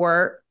match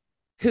for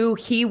who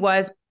he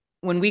was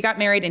when we got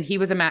married, and he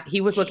was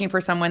he was looking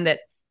for someone that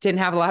didn't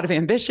have a lot of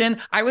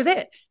ambition. I was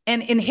it.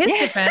 And in his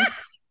defense,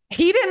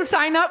 he didn't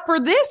sign up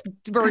for this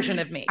version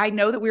of me. I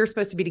know that we were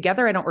supposed to be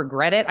together. I don't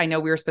regret it. I know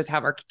we were supposed to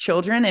have our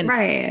children and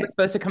he was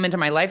supposed to come into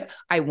my life.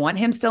 I want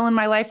him still in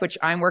my life, which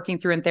I'm working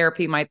through in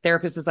therapy. My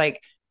therapist is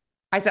like,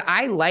 I said,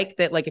 I like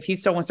that. Like, if he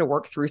still wants to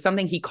work through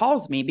something, he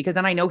calls me because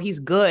then I know he's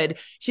good.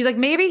 She's like,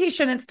 maybe he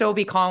shouldn't still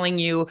be calling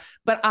you,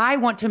 but I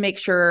want to make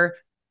sure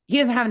he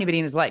doesn't have anybody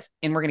in his life.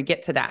 And we're going to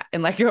get to that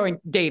and like going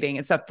dating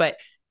and stuff. But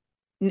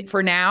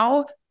for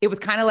now, it was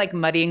kind of like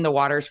muddying the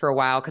waters for a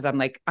while. Cause I'm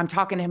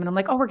talking to him and I'm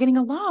like, oh, we're getting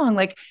along.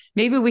 Like,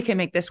 maybe we can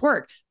make this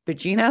work. But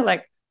Gina,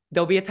 like,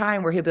 there'll be a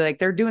time where he'll be like,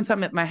 they're doing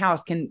something at my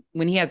house.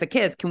 When he has the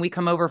kids, can we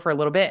come over for a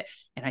little bit?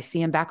 And I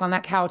see him back on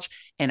that couch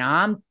and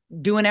I'm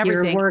doing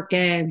everything. You're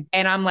working.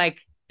 And I'm like,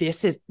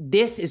 this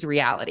is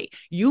reality.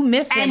 You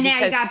miss him. And now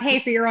you got to pay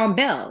for your own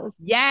bills.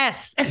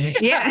 Yes.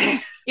 Yeah.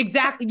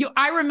 Exactly.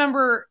 I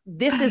remember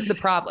this is the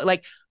problem.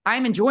 Like,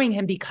 I'm enjoying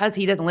him because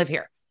he doesn't live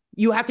here.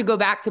 You have to go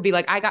back to be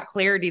like, I got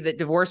clarity that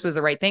divorce was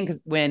the right thing.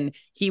 Cause when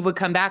he would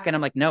come back and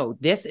I'm like, no,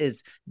 this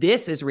is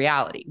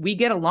reality. We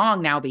get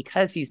along now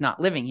because he's not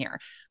living here,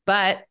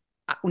 but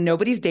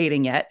nobody's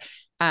dating yet.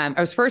 I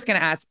was first going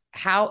to ask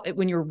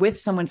when you're with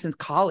someone since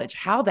college,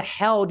 how the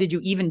hell did you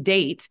even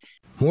date?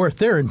 More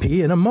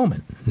therapy in a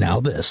moment. Now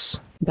this.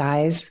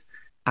 Guys,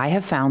 I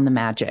have found the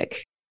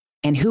magic.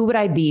 And who would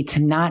I be to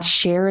not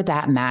share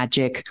that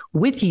magic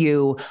with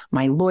you,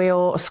 my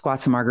loyal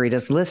Squats and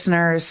Margaritas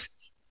listeners?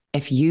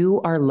 If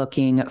you are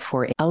looking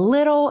for a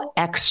little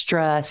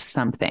extra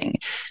something,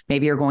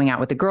 maybe you're going out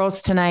with the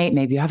girls tonight.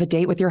 Maybe you have a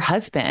date with your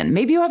husband.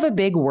 Maybe you have a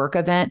big work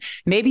event.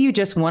 Maybe you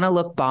just want to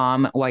look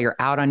bomb while you're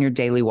out on your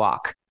daily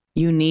walk.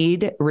 You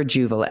need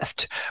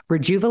Rejuvalift.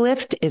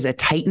 Rejuvalift is a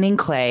tightening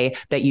clay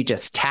that you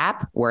just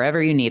tap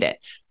wherever you need it.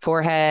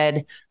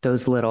 Forehead,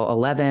 those little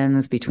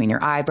 11s between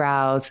your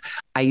eyebrows.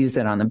 I use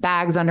it on the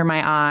bags under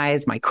my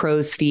eyes, my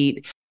crow's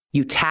feet.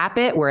 You tap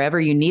it wherever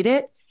you need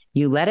it.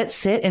 You let it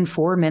sit in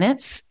 4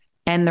 minutes.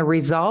 And the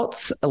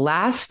results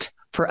last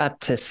for up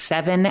to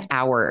 7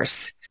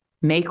 hours.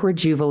 Make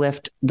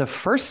Rejuvalift the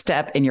first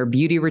step in your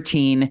beauty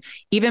routine,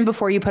 even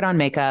before you put on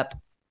makeup.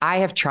 I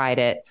have tried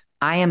it.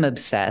 I am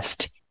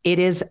obsessed. It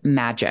is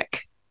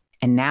magic.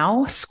 And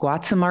now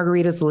Squats and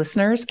Margaritas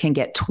listeners can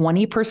get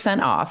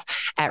 20% off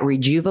at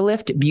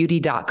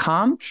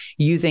rejuvaliftbeauty.com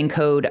using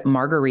code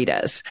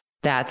Margaritas.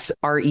 That's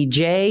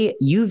REJUVALIFT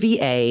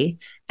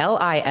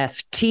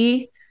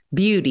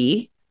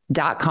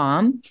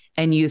beauty.com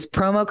and use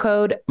promo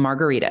code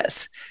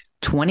Margaritas.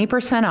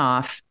 20%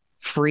 off,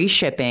 free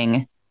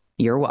shipping.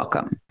 You're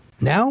welcome.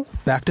 Now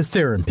back to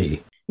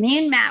therapy. Me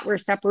and Matt were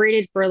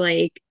separated for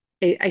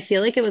I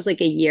feel like it was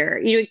like a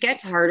year. It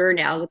gets harder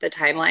now with the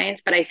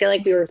timelines, but I feel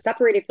like we were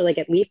separated for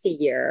at least a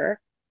year.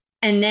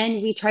 And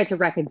then we tried to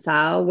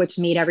reconcile, which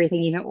made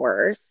everything even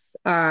worse.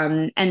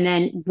 And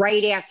then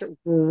right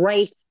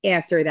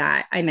after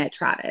that, I met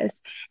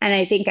Travis. And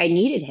I think I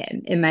needed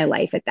him in my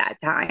life at that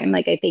time.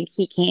 I think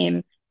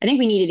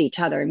we needed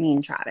each other, me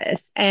and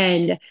Travis.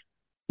 And,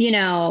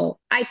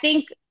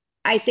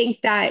 I think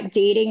that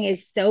dating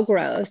is so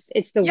gross.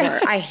 It's the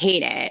worst. I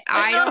hate it.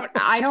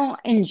 I don't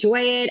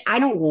enjoy it. I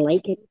don't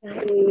like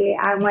anybody.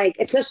 I'm like,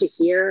 especially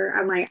here,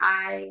 I'm like,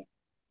 I'm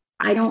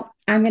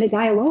going to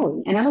die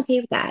alone, and I'm okay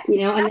with that, And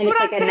That's then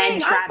what it's I'm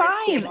saying. I'm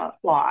fine.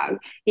 Vlog.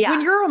 Yeah.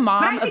 When you're a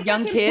mom of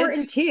young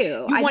kids,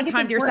 too. You want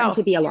time to yourself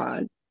to be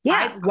alone.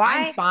 Yeah.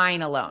 I'm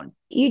fine alone.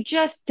 You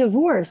just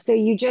divorced, so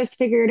you just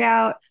figured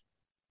out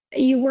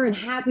you weren't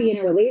happy in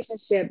a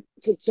relationship.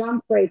 To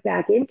jump right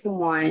back into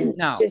one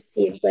just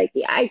seems like,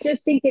 I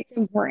just think it's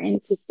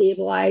important to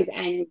stabilize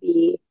and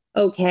be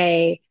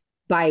okay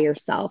by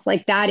yourself.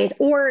 That is,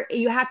 or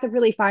you have to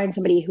really find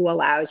somebody who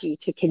allows you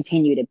to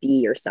continue to be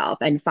yourself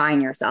and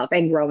find yourself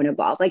and grow and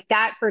evolve.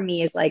 That for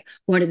me is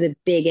one of the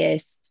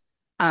biggest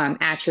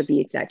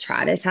attributes that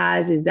Travis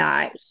has, is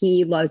that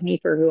he loves me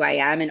for who I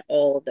am and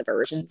all of the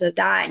versions of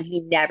that. And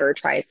he never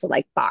tries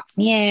to box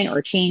me in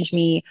or change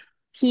me.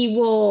 He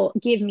will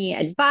give me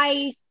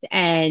advice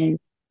and,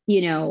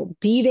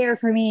 be there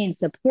for me and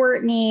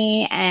support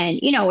me. And,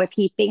 if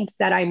he thinks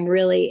that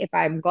if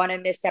I'm going to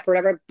misstep or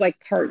whatever,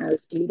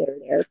 partners do, they're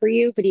there for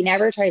you, but he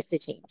never tries to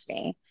change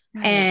me.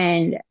 Right.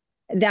 And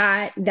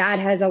that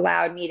has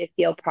allowed me to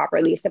feel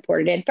properly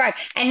supported and thrive.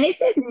 And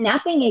this is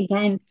nothing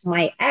against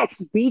my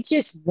ex. We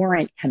just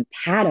weren't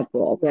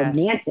compatible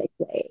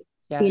romantically.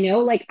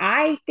 Yes.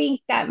 I think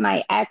that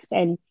my ex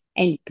and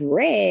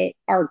Britt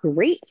are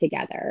great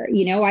together.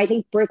 I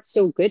think Britt's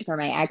so good for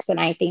my ex. And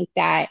I think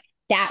that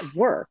that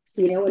works,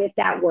 you know, and if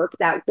that works,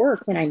 that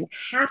works. And I'm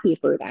happy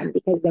for them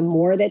because the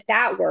more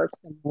that works,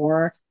 the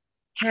more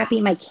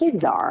happy my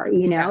kids are,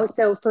 you know?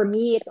 So for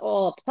me, it's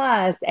all a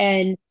plus.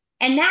 And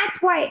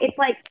that's why it's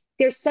like,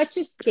 there's such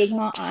a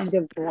stigma on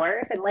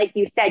divorce. And like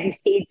you said, you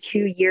stayed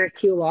 2 years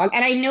too long.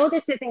 And I know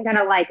this isn't going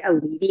to like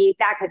alleviate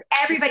that because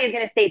everybody's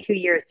going to stay 2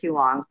 years too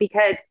long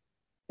because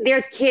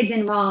there's kids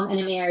involved in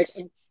a marriage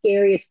and it's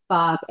scary as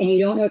fuck. And you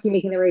don't know if you're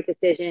making the right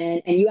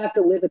decision and you have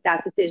to live with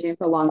that decision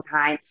for a long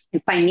time.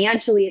 And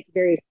financially, it's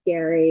very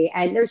scary.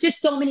 And there's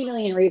just so many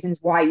million reasons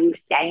why you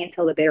stay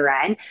until the bitter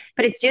end.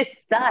 But it just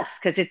sucks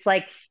because it's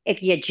like,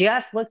 if you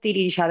just looked at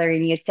each other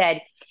and you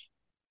said,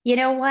 you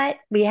know what,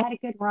 we had a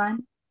good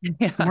run.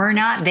 Yeah. We're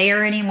not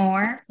there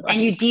anymore. Right.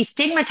 And you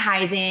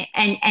destigmatize it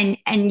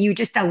and you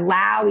just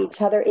allow each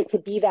other it to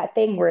be that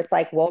thing where it's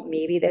like, well,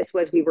 maybe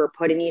we were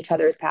put in each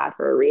other's path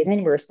for a reason.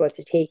 We were supposed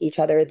to take each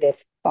other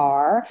this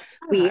far.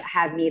 We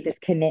have made this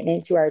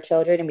commitment to our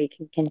children and we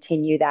can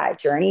continue that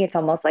journey. It's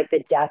almost like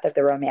the death of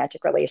the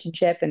romantic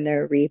relationship and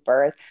the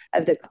rebirth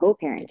of the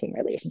co-parenting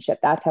relationship.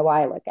 That's how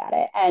I look at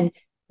it. And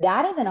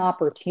that is an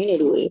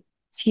opportunity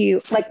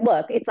to like,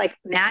 look, it's like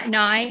Matt and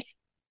I,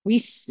 we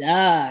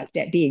sucked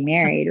at being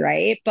married,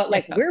 right? But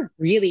like, we're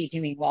really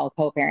doing well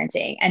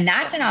co-parenting. And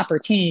that's an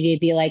opportunity to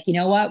be like, you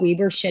know what? We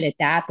were shit at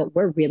that, but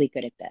we're really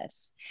good at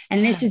this.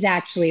 And this is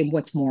actually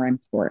what's more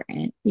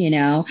important. You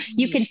know,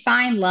 you can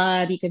find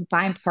love, you can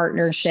find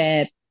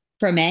partnership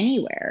from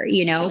anywhere,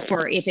 you know,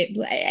 for if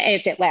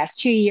it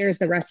lasts 2 years,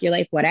 the rest of your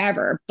life,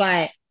 whatever.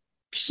 But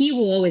he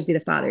will always be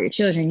the father of your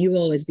children. You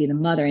will always be the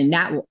mother. And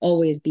that will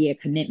always be a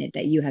commitment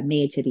that you have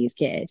made to these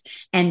kids.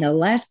 And the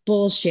less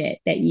bullshit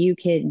that you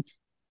can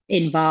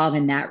involve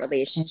in that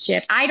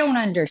relationship. I don't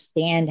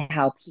understand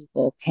how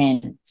people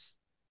can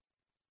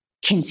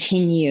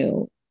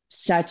continue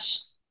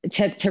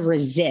to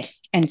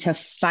resist and to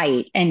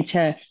fight and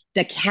to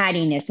the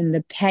cattiness and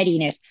the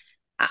pettiness.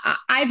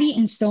 I've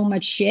eaten so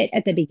much shit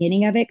at the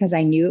beginning of it because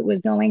I knew it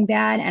was going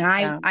bad and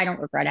I don't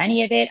regret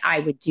any of it.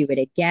 I would do it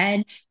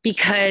again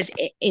because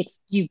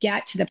it's you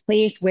get to the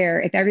place where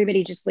if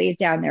everybody just lays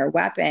down their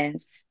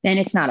weapons, then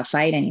it's not a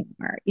fight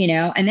anymore, you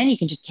know, and then you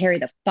can just carry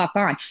the fuck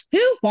on.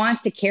 Who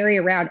wants to carry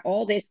around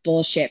all this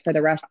bullshit for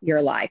the rest of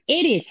your life?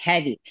 It is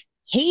heavy.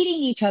 Hating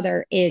each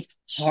other is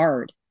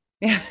hard.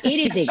 It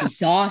is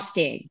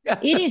exhausting.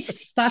 It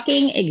is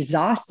fucking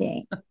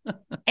exhausting.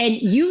 And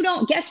you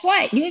don't, guess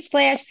what?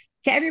 Newsflash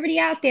to everybody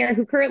out there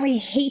who currently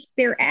hates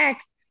their ex,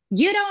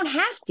 you don't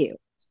have to.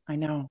 I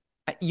know.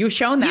 You've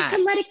shown that. You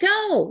can let it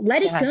go.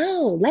 Let it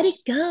go. Let it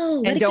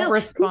go. And don't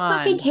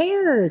respond. Who fucking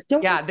cares?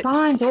 Don't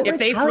respond. Don't if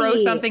they throw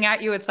something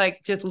at you, it's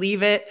like, just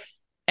leave it.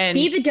 And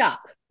be the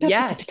duck.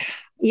 Yes.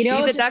 You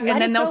know, be the duck and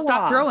then they'll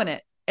stop throwing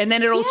it. And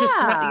then it'll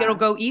it'll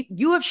go eat.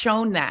 You have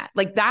shown that.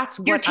 Like, that's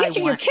what you're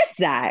teaching your kids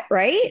that,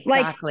 right?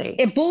 Exactly.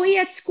 Like a bully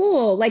at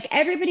school, like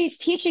everybody's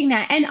teaching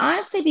that. And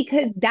honestly,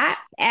 because that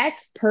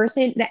ex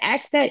person, the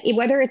ex that,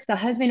 whether it's the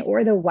husband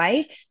or the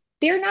wife,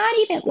 they're not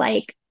even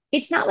like,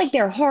 it's not like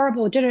they're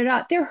horrible,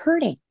 They're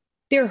hurting.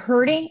 They're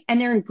hurting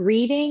and they're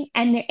grieving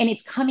and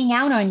it's coming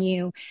out on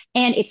you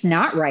and it's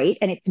not right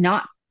and it's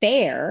not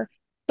fair,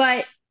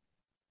 but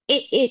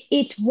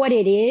it's what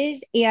it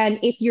is. And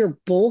if you're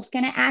both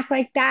going to act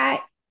like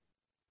that,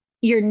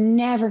 you're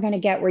never going to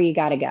get where you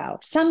got to go.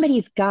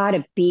 Somebody's got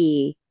to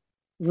be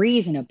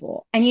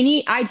reasonable. And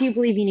I do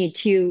believe you need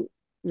two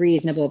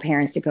reasonable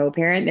parents to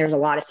co-parent. There's a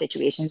lot of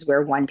situations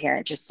where one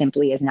parent just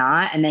simply is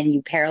not. And then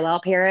you parallel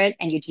parent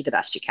and you do the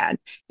best you can.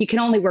 You can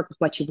only work with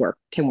what you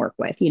can work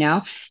with, you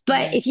know?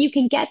 But if you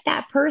can get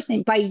that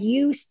person by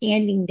you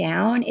standing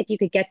down, if you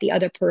could get the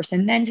other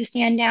person then to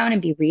stand down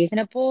and be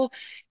reasonable,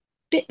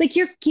 like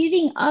you're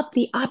giving up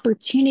the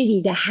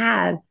opportunity to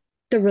have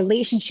the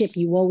relationship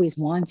you always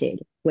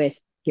wanted with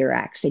your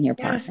ex and your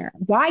partner.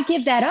 Why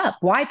give that up?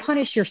 Why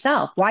punish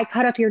yourself? Why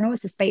cut up your nose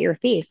to spite your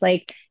face?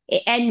 Like,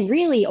 and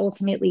really,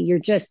 ultimately, you're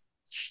just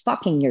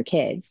fucking your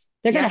kids.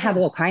 They're going to have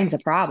all kinds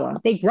of problems.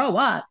 They grow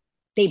up.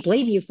 They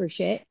blame you for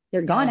shit.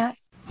 They're gonna.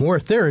 More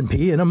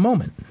therapy in a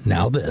moment.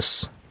 Now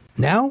this.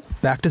 Now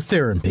back to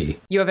therapy.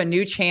 You have a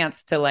new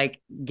chance to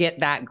like get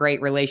that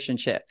great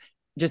relationship.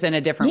 Just in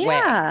a different way.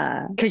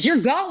 Yeah, because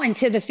you're going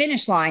to the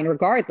finish line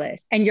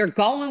regardless. And you're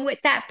going with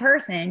that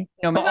person.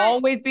 They'll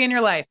always be in your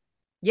life.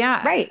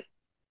 Yeah. Right.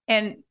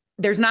 And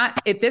there's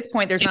not, at this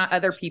point, there's not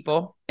other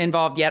people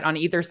involved yet on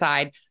either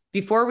side.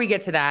 Before we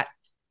get to that,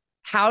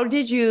 how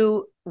did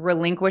you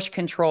relinquish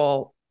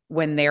control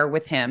when they're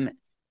with him?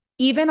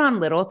 Even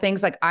on little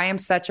things, like I am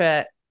such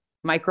a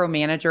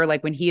micromanager,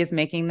 like when he is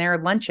making their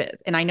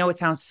lunches. And I know it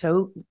sounds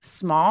so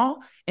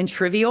small and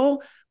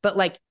trivial, but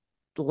like,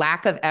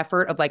 lack of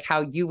effort of like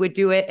how you would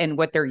do it and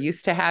what they're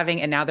used to having.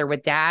 And now they're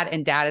with dad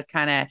and dad is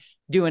kind of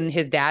doing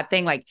his dad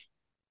thing. Like,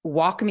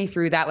 walk me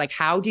through that. Like,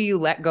 how do you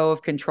let go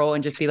of control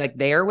and just be like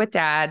there with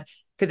dad?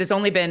 Cause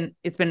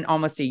it's been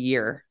almost a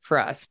year for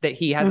us that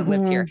he hasn't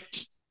lived here.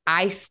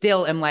 I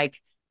still am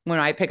like, when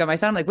I pick up my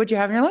son, I'm like, what'd you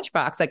have in your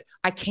lunchbox? Like,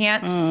 I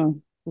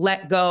can't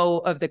let go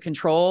of the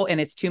control and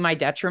it's to my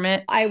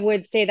detriment? I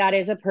would say that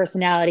is a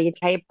personality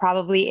type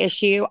probably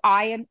issue.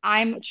 I'm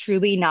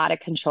truly not a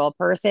control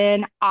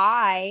person.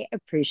 I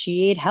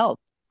appreciate help.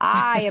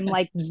 I am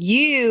like,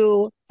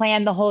 you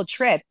plan the whole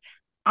trip.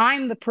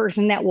 I'm the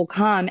person that will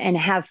come and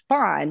have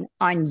fun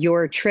on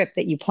your trip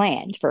that you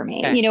planned for me.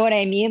 Okay. You know what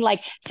I mean?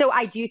 Like, so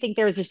I do think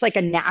there's just like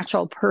a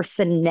natural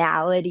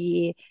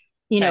personality,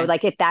 you know,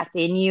 like if that's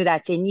in you,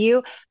 that's in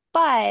you.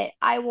 But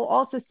I will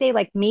also say,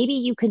 like, maybe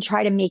you can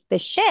try to make the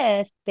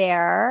shift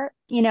there,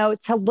 you know,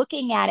 to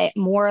looking at it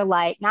more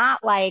like,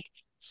 not like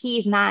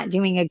he's not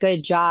doing a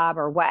good job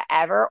or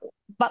whatever,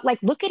 but like,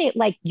 look at it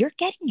like you're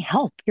getting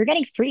help. You're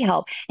getting free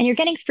help, and you're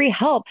getting free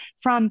help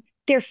from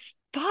their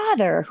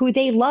father who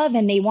they love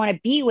and they want to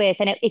be with.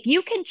 And if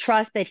you can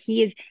trust that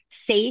he is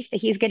safe,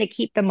 that he's going to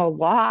keep them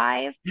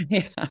alive,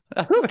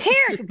 who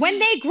cares? When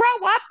they grow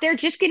up, they're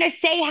just going to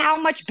say how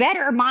much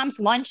better mom's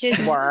lunches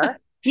were.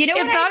 You know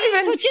what I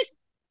mean? So just,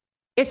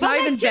 it's not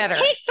even better.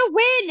 Take the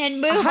win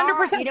and move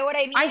 100%. On. You know what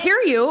I mean? I hear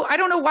you. I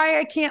don't know why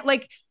I can't,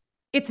 like,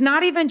 it's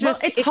not even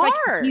just, it's hard.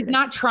 Like he's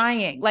not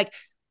trying. Like,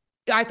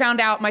 I found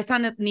out my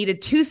son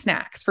needed 2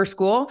 snacks for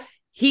school.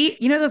 He,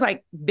 you know, those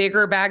like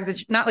bigger bags of,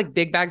 not like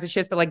big bags of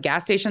chips, but like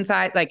gas station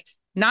size, like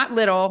not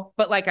little,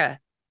 but like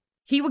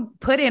he would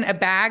put in a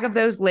bag of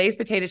those Lay's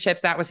potato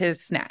chips. That was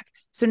his snack.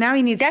 So now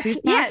he needs 2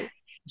 snacks. Yeah.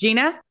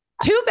 Gina,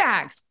 2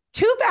 bags.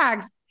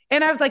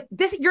 And I was like,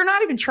 you're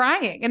not even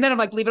trying. And then I'm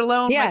like, leave it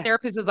alone. Yeah. My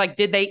therapist is like,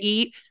 did they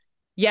eat?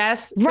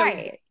 Yes.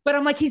 Right. But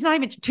I'm like, he's not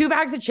even 2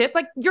 bags of chips.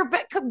 Like,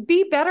 could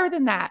be better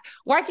than that.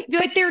 Why can't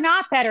but they're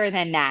not better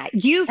than that.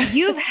 You've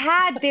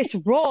had this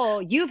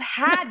role. You've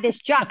had this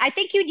job. I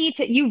think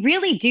you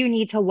really do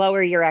need to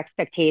lower your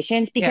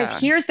expectations, because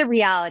here's the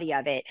reality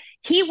of it.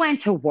 He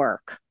went to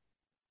work.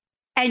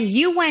 And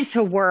you went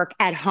to work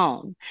at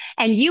home,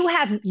 and you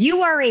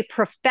are a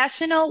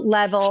professional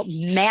level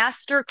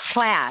master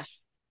class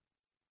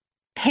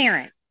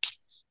parent,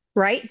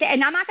 right?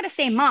 And I'm not going to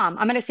say mom,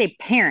 I'm going to say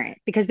parent,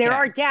 because there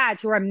are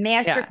dads who are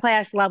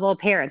masterclass level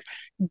parents.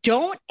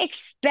 Don't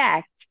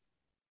expect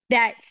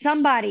that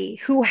somebody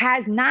who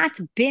has not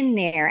been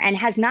there and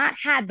has not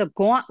had the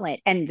gauntlet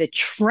and the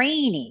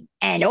training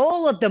and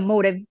all of the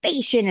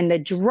motivation and the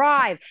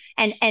drive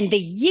and the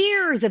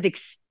years of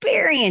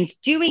experience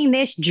doing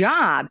this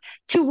job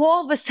to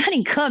all of a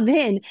sudden come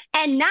in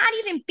and not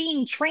even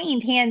being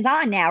trained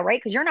hands-on now, right?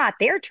 Because you're not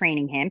there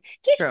training him.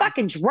 He's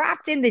fucking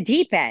dropped in the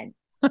deep end.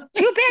 2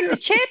 bags of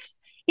chips.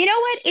 You know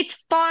what? It's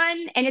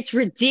fun and it's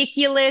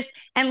ridiculous,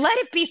 and let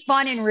it be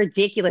fun and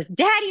ridiculous.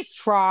 Daddy's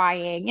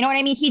trying. You know what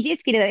I mean? He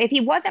did get it. If he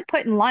wasn't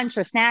putting lunch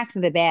or snacks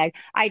in the bag,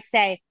 I'd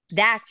say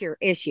that's your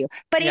issue.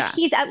 But if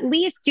he's at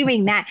least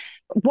doing that,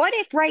 what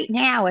if right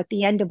now at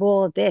the end of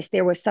all of this,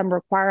 there was some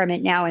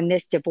requirement now in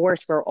this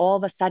divorce where all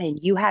of a sudden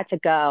you had to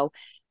go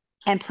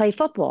and play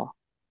football?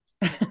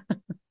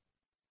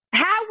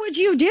 How would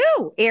you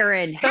do,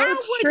 Erin? How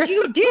would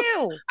you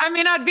do? I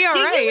mean, I'd be all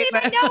right. Do you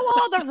even know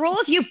all the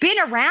rules? You've been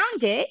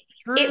around it.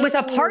 True. It was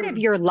a part of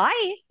your life.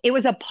 It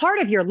was a part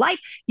of your life.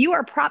 You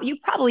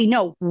probably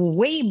know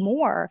way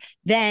more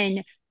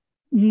than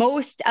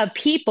most of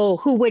people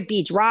who would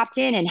be dropped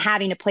in and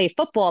having to play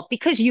football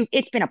because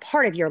it's been a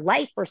part of your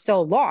life for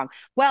so long.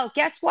 Well,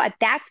 guess what?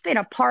 That's been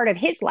a part of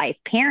his life,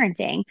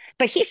 parenting.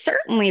 But he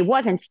certainly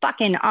wasn't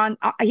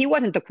he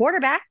wasn't the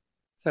quarterback.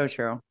 So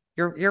true.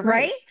 You're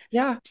right.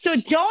 Yeah. So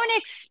don't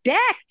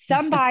expect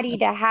somebody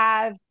to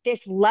have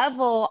this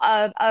level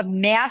of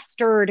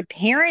mastered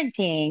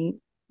parenting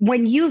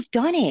when you've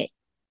done it.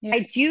 Yeah. I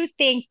do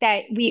think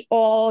that we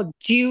all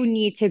do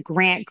need to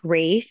grant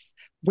grace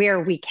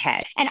where we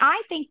can. And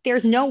I think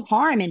there's no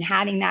harm in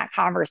having that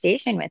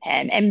conversation with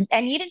him and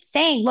even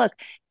saying, look,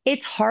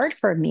 it's hard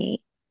for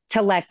me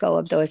to let go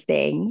of those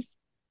things.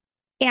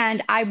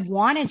 And I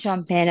want to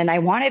jump in and I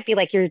want to be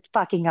like, you're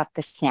fucking up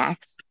the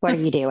snacks. What are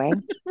you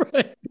doing?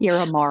 Right. You're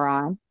a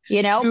moron,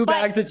 you know? 2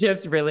 bags of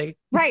chips, really.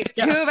 Right.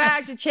 2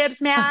 bags of chips,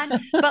 man.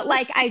 But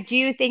like, I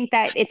do think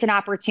that it's an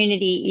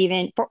opportunity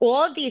even for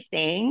all of these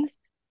things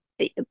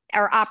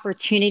are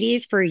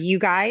opportunities for you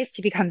guys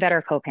to become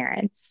better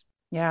co-parents.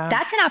 Yeah.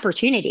 That's an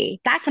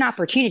opportunity.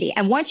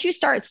 And once you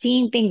start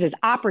seeing things as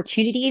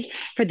opportunities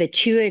for the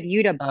two of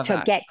you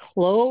to get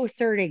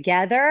closer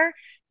together,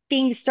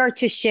 things start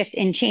to shift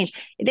and change.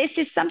 This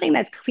is something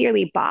that's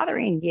clearly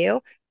bothering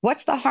you.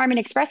 What's the harm in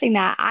expressing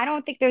that? I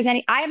don't think there's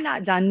any, I have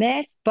not done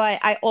this, but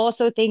I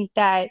also think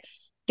that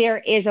there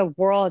is a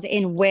world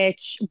in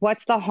which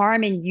what's the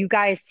harm in you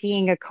guys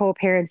seeing a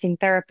co-parenting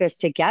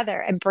therapist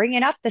together and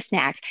bringing up the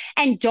snacks,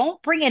 and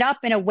don't bring it up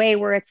in a way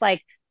where it's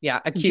like,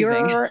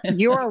 accusing.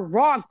 You're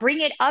wrong.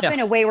 Bring it up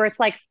in a way where it's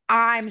like,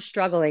 I'm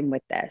struggling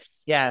with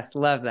this. Yes,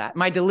 love that.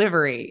 My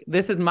delivery.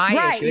 This is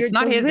my issue. It's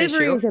not his issue.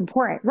 Delivery is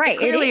important. Right. It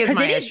clearly is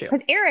my issue.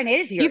 Because Aaron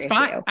is your issue. He's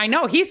fine. I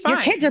know. He's fine.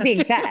 Your kids are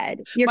being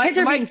fed. My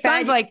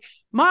son's like,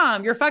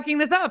 Mom, you're fucking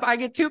this up. I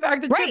get 2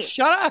 bags of chips.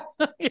 Shut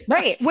up.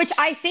 Right. Which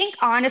I think,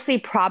 honestly,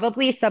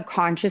 probably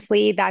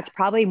subconsciously, that's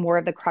probably more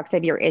of the crux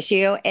of your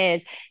issue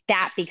is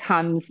that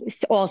becomes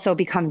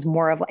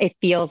more of, it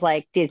feels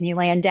like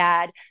Disneyland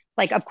dad.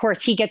 Like, of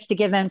course, he gets to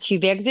give them 2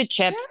 bags of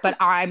chips, but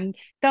I'm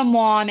the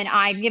mom and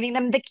I'm giving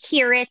them the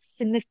carrots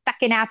and the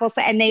fucking apples,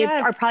 and they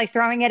are probably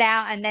throwing it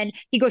out. And then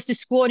he goes to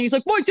school and he's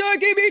like, my dad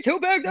gave me 2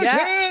 bags of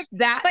chips.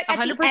 That but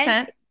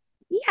 100%.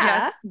 Yeah.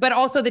 Yes, but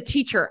also the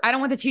teacher. I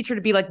don't want the teacher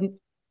to be like,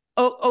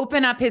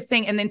 open up his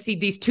thing and then see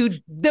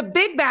the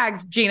big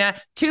bags,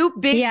 Gina, 2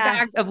 big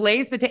bags of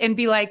Lay's and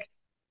be like,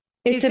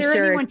 is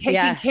there anyone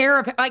taking care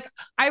of it? Like,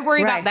 I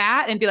worry about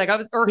that and be like,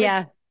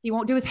 he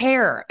won't do his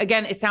hair.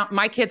 Again,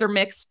 my kids are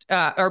mixed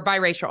or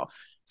biracial.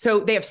 So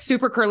they have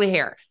super curly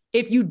hair.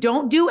 If you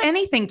don't do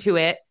anything to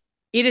it,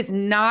 it is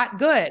not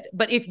good.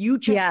 But if you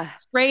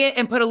just spray it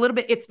and put a little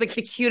bit, it's like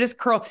the cutest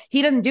curl.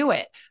 He doesn't do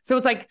it. So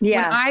it's like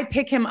when I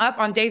pick him up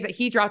on days that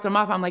he dropped him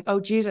off, I'm like, oh,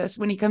 Jesus,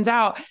 when he comes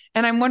out.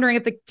 And I'm wondering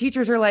if the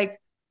teachers are like,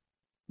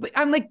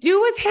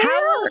 do his hair.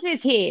 How old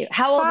is he?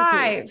 How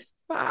old is he?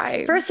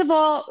 5. First of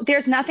all,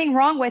 there's nothing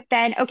wrong with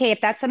then, okay, if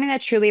that's something that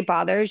truly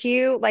bothers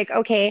you, like,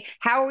 okay,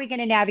 how are we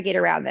going to navigate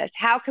around this?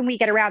 How can we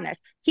get around this?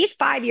 He's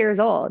 5 years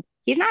old.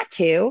 He's not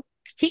 2.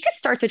 He could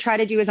start to try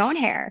to do his own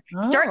hair.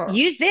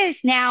 Use this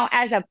now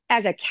as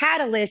a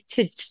catalyst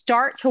to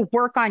start to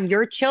work on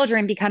your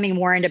children becoming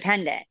more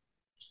independent.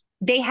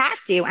 They have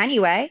to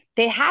anyway.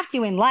 They have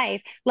to in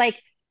life.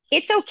 Like,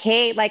 it's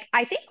okay. Like,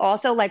 I think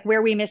also like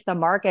where we miss the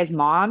mark as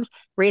moms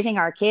raising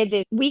our kids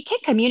is we can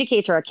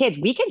communicate to our kids.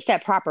 We can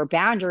set proper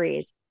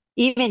boundaries,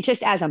 even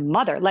just as a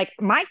mother. Like,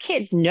 my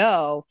kids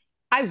know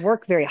I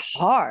work very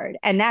hard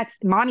and that's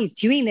mommy's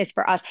doing this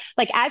for us.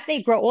 Like, as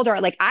they grow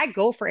older, like, I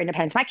go for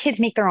independence. My kids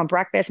make their own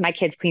breakfast. My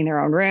kids clean their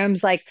own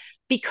rooms, like,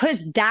 because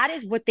that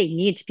is what they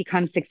need to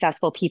become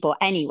successful people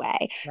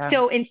anyway. Yeah.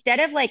 So instead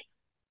of like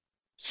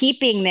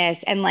keeping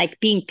this and like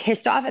being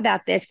pissed off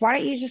about this, why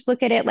don't you just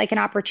look at it like an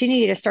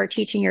opportunity to start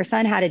teaching your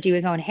son how to do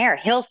his own hair?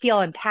 He'll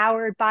feel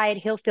empowered by it.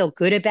 He'll feel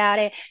good about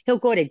it. He'll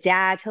go to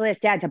dad's. He'll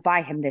ask dad to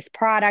buy him this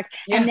product.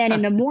 Yeah. And then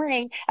in the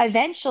morning,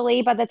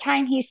 eventually, by the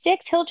time he's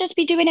 6, he'll just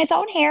be doing his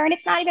own hair and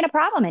it's not even a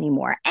problem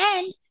anymore.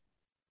 And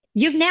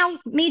you've now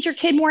made your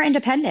kid more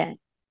independent.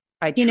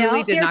 I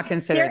truly did not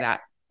consider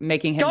that,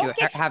 making him don't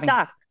get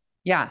stuck.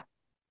 Yeah.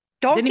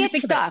 Don't get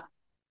stuck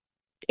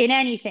in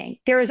anything.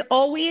 There is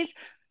always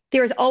a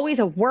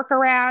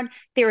workaround.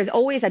 There is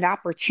always an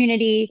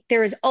opportunity.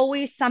 There is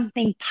always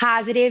something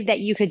positive that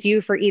you could do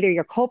for either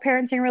your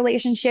co-parenting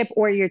relationship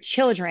or your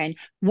children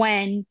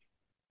when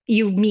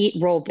you meet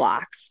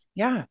roadblocks.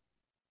 Yeah.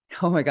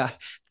 Oh my God.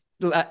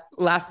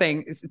 Last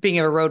thing, speaking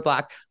of a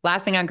roadblock,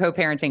 last thing on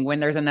co-parenting, when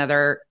there's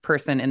another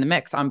person in the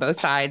mix on both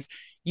sides,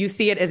 you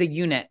see it as a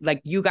unit.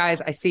 Like, you guys,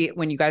 I see it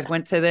when you guys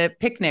went to the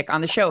picnic on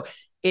the show.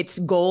 It's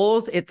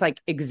goals. It's like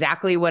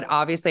exactly what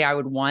obviously I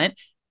would want.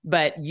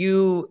 But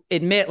you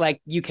admit,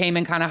 like, you came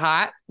in kind of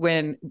hot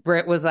when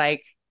Britt was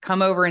like,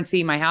 come over and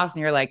see my house.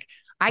 And you're like,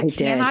 I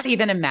cannot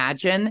even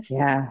imagine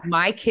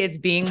my kids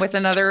being with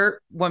another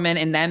woman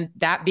and then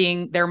that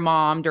being their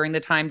mom during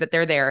the time that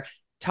they're there.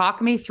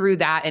 Talk me through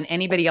that, and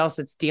anybody else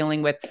that's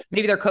dealing with,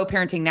 maybe they're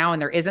co-parenting now and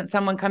there isn't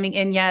someone coming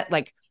in yet.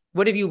 Like,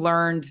 what have you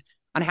learned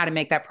on how to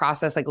make that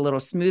process like a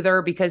little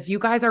smoother? Because you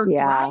guys are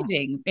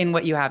thriving in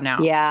what you have now.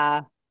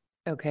 Yeah.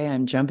 Okay.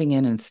 I'm jumping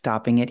in and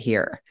stopping it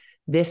here.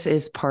 This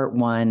is part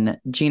 1.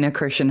 Gina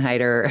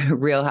Kirschenheiter,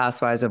 Real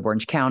Housewives of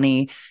Orange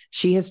County.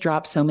 She has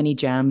dropped so many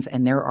gems,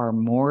 and there are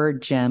more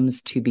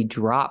gems to be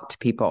dropped,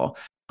 people.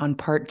 On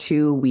part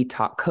 2, we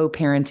talk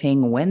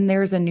co-parenting when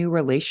there's a new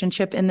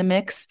relationship in the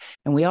mix.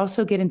 And we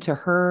also get into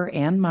her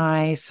and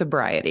my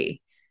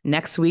sobriety.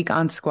 Next week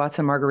on Squats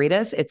and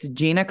Margaritas, it's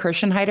Gina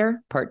Kirschenheiter,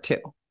 part 2.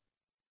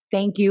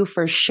 Thank you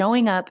for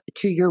showing up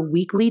to your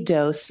weekly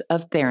dose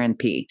of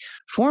therapy,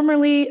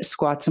 formerly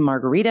Squats and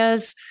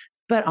Margaritas.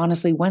 But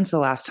honestly, when's the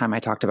last time I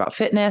talked about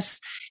fitness?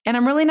 And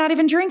I'm really not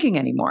even drinking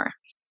anymore.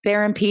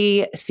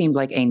 Therapy seemed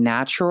like a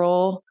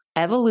natural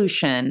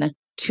evolution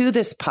to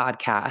this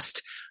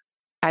podcast.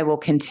 I will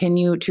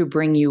continue to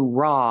bring you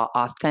raw,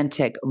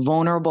 authentic,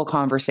 vulnerable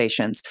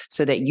conversations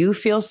so that you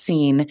feel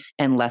seen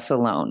and less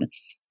alone.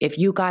 If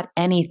you got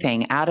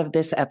anything out of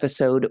this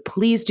episode,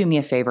 please do me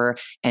a favor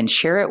and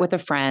share it with a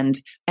friend.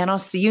 And I'll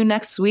see you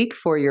next week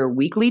for your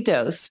weekly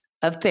dose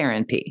of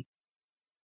therapy.